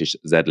frequent British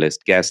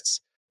Z-list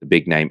guests. The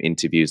big-name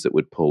interviews that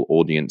would pull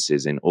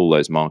audiences in all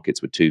those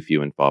markets were too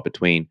few and far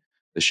between.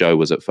 The show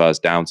was at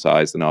first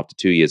downsized, and after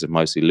 2 years of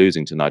mostly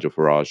losing to Nigel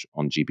Farage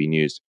on GB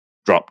News,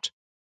 dropped.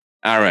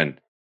 Aaron,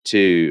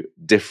 two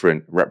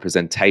different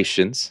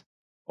representations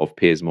of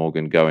Piers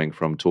Morgan going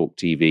from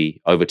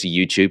TalkTV over to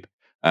YouTube.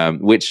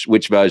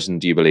 Which version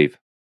do you believe?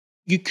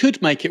 You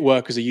could make it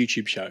work as a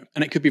YouTube show,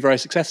 and it could be very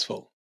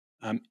successful.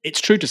 It's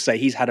true to say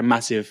he's had a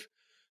massive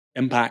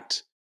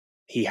impact.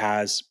 He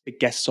has big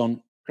guests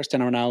on: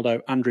 Cristiano Ronaldo,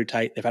 Andrew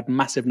Tate. They've had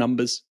massive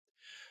numbers.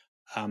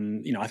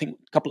 I think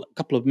a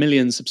couple of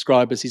million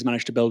subscribers he's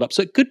managed to build up.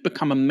 So it could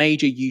become a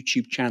major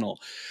YouTube channel.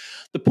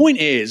 The point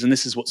is, and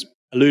this is what's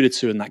alluded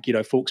to in that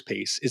Guido Fawkes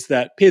piece, is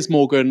that Piers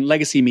Morgan,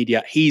 legacy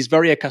media, he's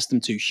very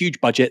accustomed to huge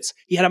budgets.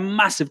 He had a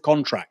massive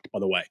contract, by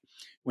the way,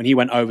 when he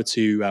went over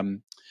to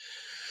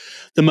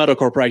the Murdoch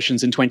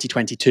Corporations in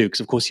 2022,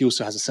 because of course he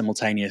also has a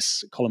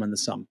simultaneous column in the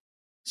Sun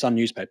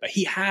newspaper.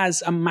 He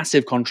has a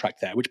massive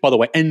contract there, which by the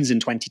way ends in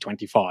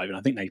 2025. And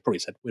I think they probably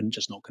said, we're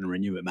just not going to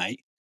renew it,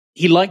 mate.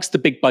 He likes the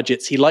big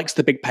budgets. He likes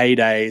the big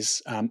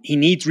paydays. He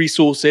needs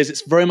resources.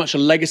 It's very much a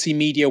legacy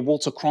media,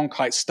 Walter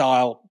Cronkite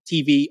style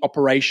TV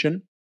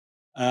operation.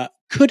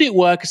 Could it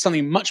work as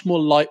something much more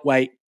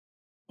lightweight?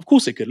 Of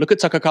course it could. Look at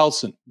Tucker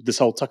Carlson, this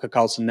whole Tucker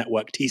Carlson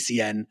network,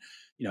 TCN,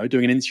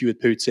 doing an interview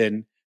with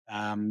Putin.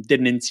 Did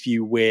an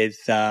interview with,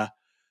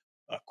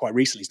 quite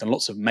recently, he's done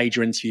lots of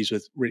major interviews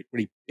with really,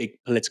 really big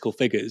political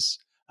figures.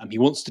 He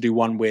wants to do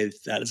one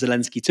with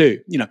Zelensky too.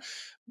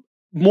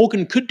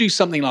 Morgan could do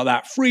something like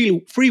that,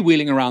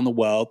 freewheeling around the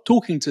world,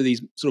 talking to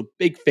these sort of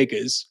big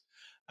figures,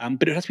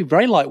 but it has to be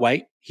very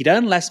lightweight. He'd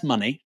earn less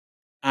money,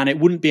 and it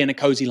wouldn't be in a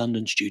cozy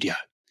London studio.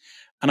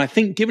 And I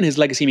think given his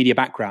legacy media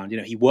background,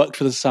 he worked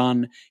for The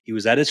Sun, he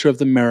was editor of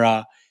The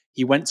Mirror,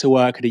 he went to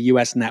work at a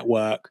US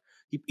network.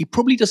 He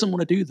probably doesn't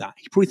want to do that.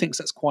 He probably thinks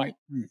that's quite,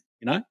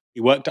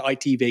 he worked at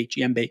ITV,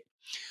 GMB.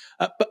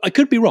 But I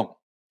could be wrong.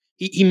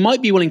 He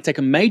might be willing to take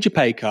a major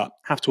pay cut,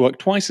 have to work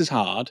twice as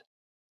hard,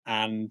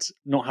 and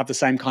not have the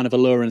same kind of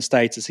allure and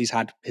status he's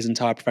had his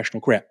entire professional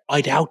career.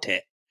 I doubt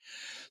it.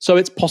 So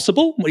it's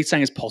possible. What he's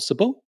saying is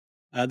possible.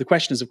 The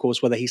question is, of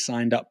course, whether he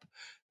signed up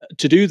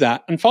to do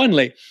that. And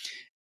finally,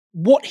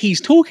 what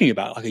he's talking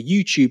about, like a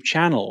YouTube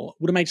channel,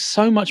 would have made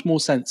so much more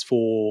sense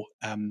for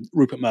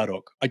Rupert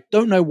Murdoch. I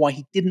don't know why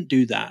he didn't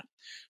do that.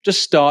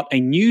 Just start a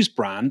news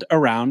brand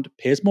around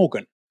Piers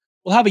Morgan.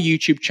 We'll have a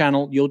YouTube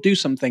channel. You'll do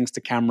some things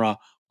to camera.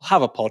 We'll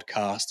have a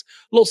podcast.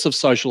 Lots of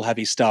social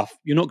heavy stuff.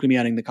 You're not going to be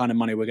earning the kind of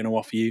money we're going to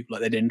offer you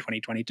like they did in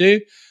 2022,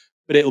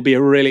 but it'll be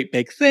a really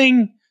big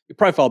thing. Your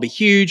profile will be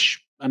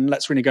huge, and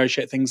let's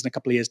renegotiate things in a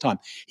couple of years' time.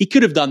 He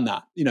could have done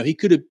that. He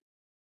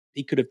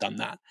could have done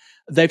that.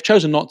 They've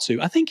chosen not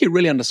to. I think it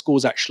really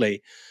underscores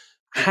actually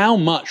how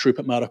much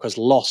Rupert Murdoch has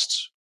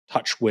lost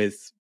touch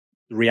with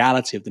the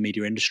reality of the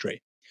media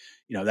industry.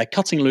 They're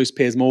cutting loose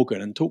Piers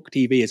Morgan, and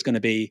TalkTV is going to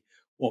be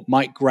what,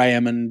 Mike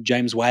Graham and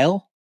James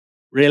Whale?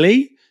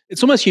 Really?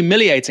 It's almost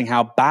humiliating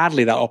how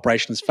badly that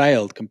operation has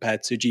failed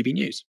compared to GB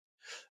News.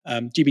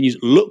 GB News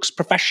looks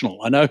professional.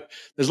 I know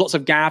there's lots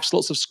of gaffes,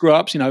 lots of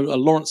screw-ups,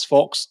 Lawrence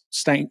Fox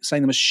saying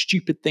the most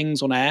stupid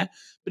things on air,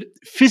 but it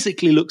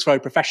physically looks very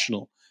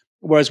professional.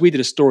 Whereas we did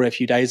a story a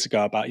few days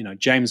ago about,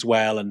 James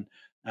Whale and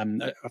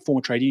a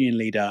former trade union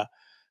leader,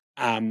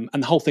 and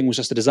the whole thing was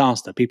just a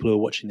disaster. People who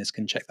are watching this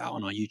can check that out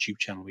on our YouTube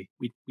channel.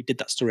 We did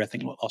that story, I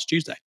think, last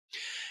Tuesday.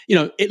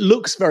 It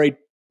looks very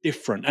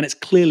different, and it's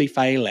clearly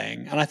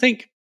failing. And I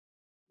think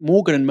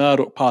Morgan and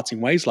Murdoch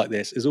parting ways like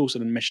this is also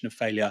an admission of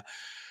failure,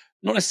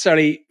 not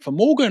necessarily for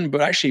Morgan,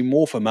 but actually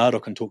more for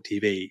Murdoch and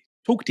TalkTV.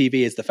 TalkTV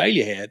is the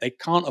failure here. They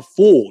can't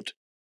afford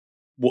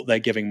what they're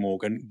giving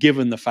Morgan,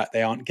 given the fact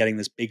they aren't getting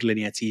this big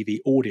linear TV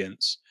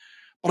audience.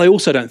 But I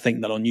also don't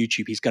think that on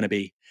YouTube he's going to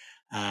be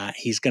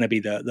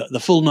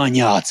the full 9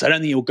 yards. I don't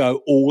think he'll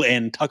go all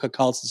in Tucker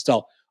Carlson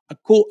style.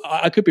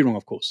 I could be wrong,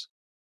 of course.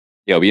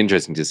 Yeah, it'll be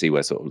interesting to see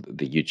where sort of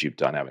the YouTube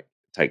dynamic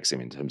takes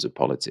him in terms of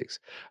politics.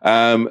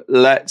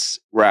 Let's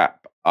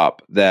wrap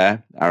up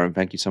there. Aaron,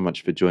 thank you so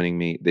much for joining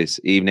me this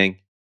evening.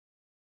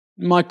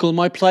 Michael,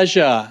 my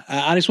pleasure.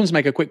 I just want to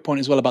make a quick point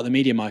as well about the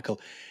media, Michael.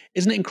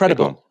 Isn't it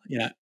incredible? You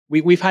know,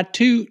 we've had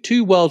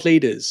two world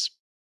leaders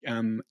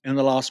in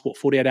the last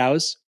 48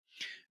 hours.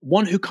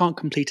 One who can't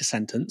complete a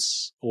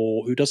sentence,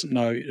 or who doesn't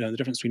know, the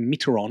difference between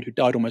Mitterrand, who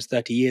died almost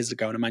 30 years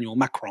ago, and Emmanuel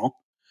Macron,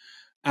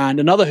 and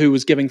another who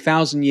was giving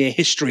 1,000-year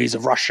histories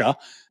of Russia,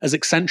 as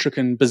eccentric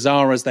and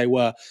bizarre as they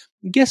were.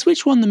 Guess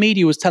which one the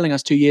media was telling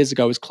us 2 years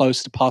ago is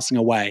close to passing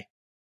away?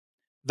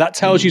 That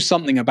tells you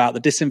something about the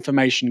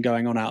disinformation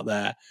going on out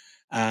there,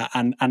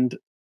 and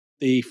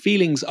the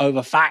feelings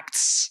over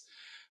facts.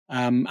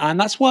 And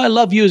that's why I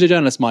love you as a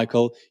journalist,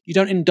 Michael. You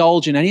don't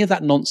indulge in any of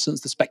that nonsense,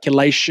 the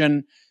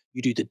speculation.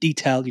 You do the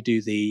detail, you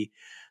do the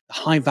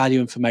high-value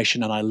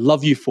information, and I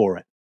love you for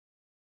it.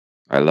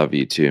 I love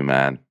you too,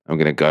 man. I'm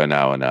going to go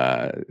now and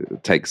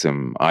take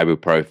some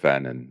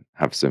ibuprofen and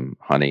have some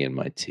honey in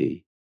my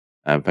tea.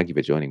 Thank you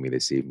for joining me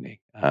this evening.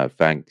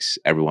 Thanks,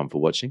 everyone,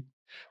 for watching.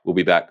 We'll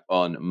be back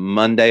on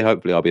Monday.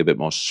 Hopefully, I'll be a bit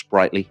more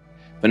sprightly.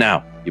 For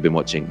now, you've been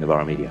watching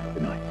Novara Media.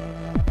 Good night.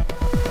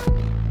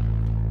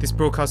 This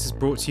broadcast is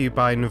brought to you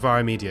by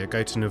Novara Media.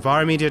 Go to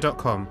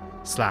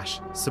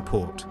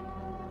novaramedia.com/support.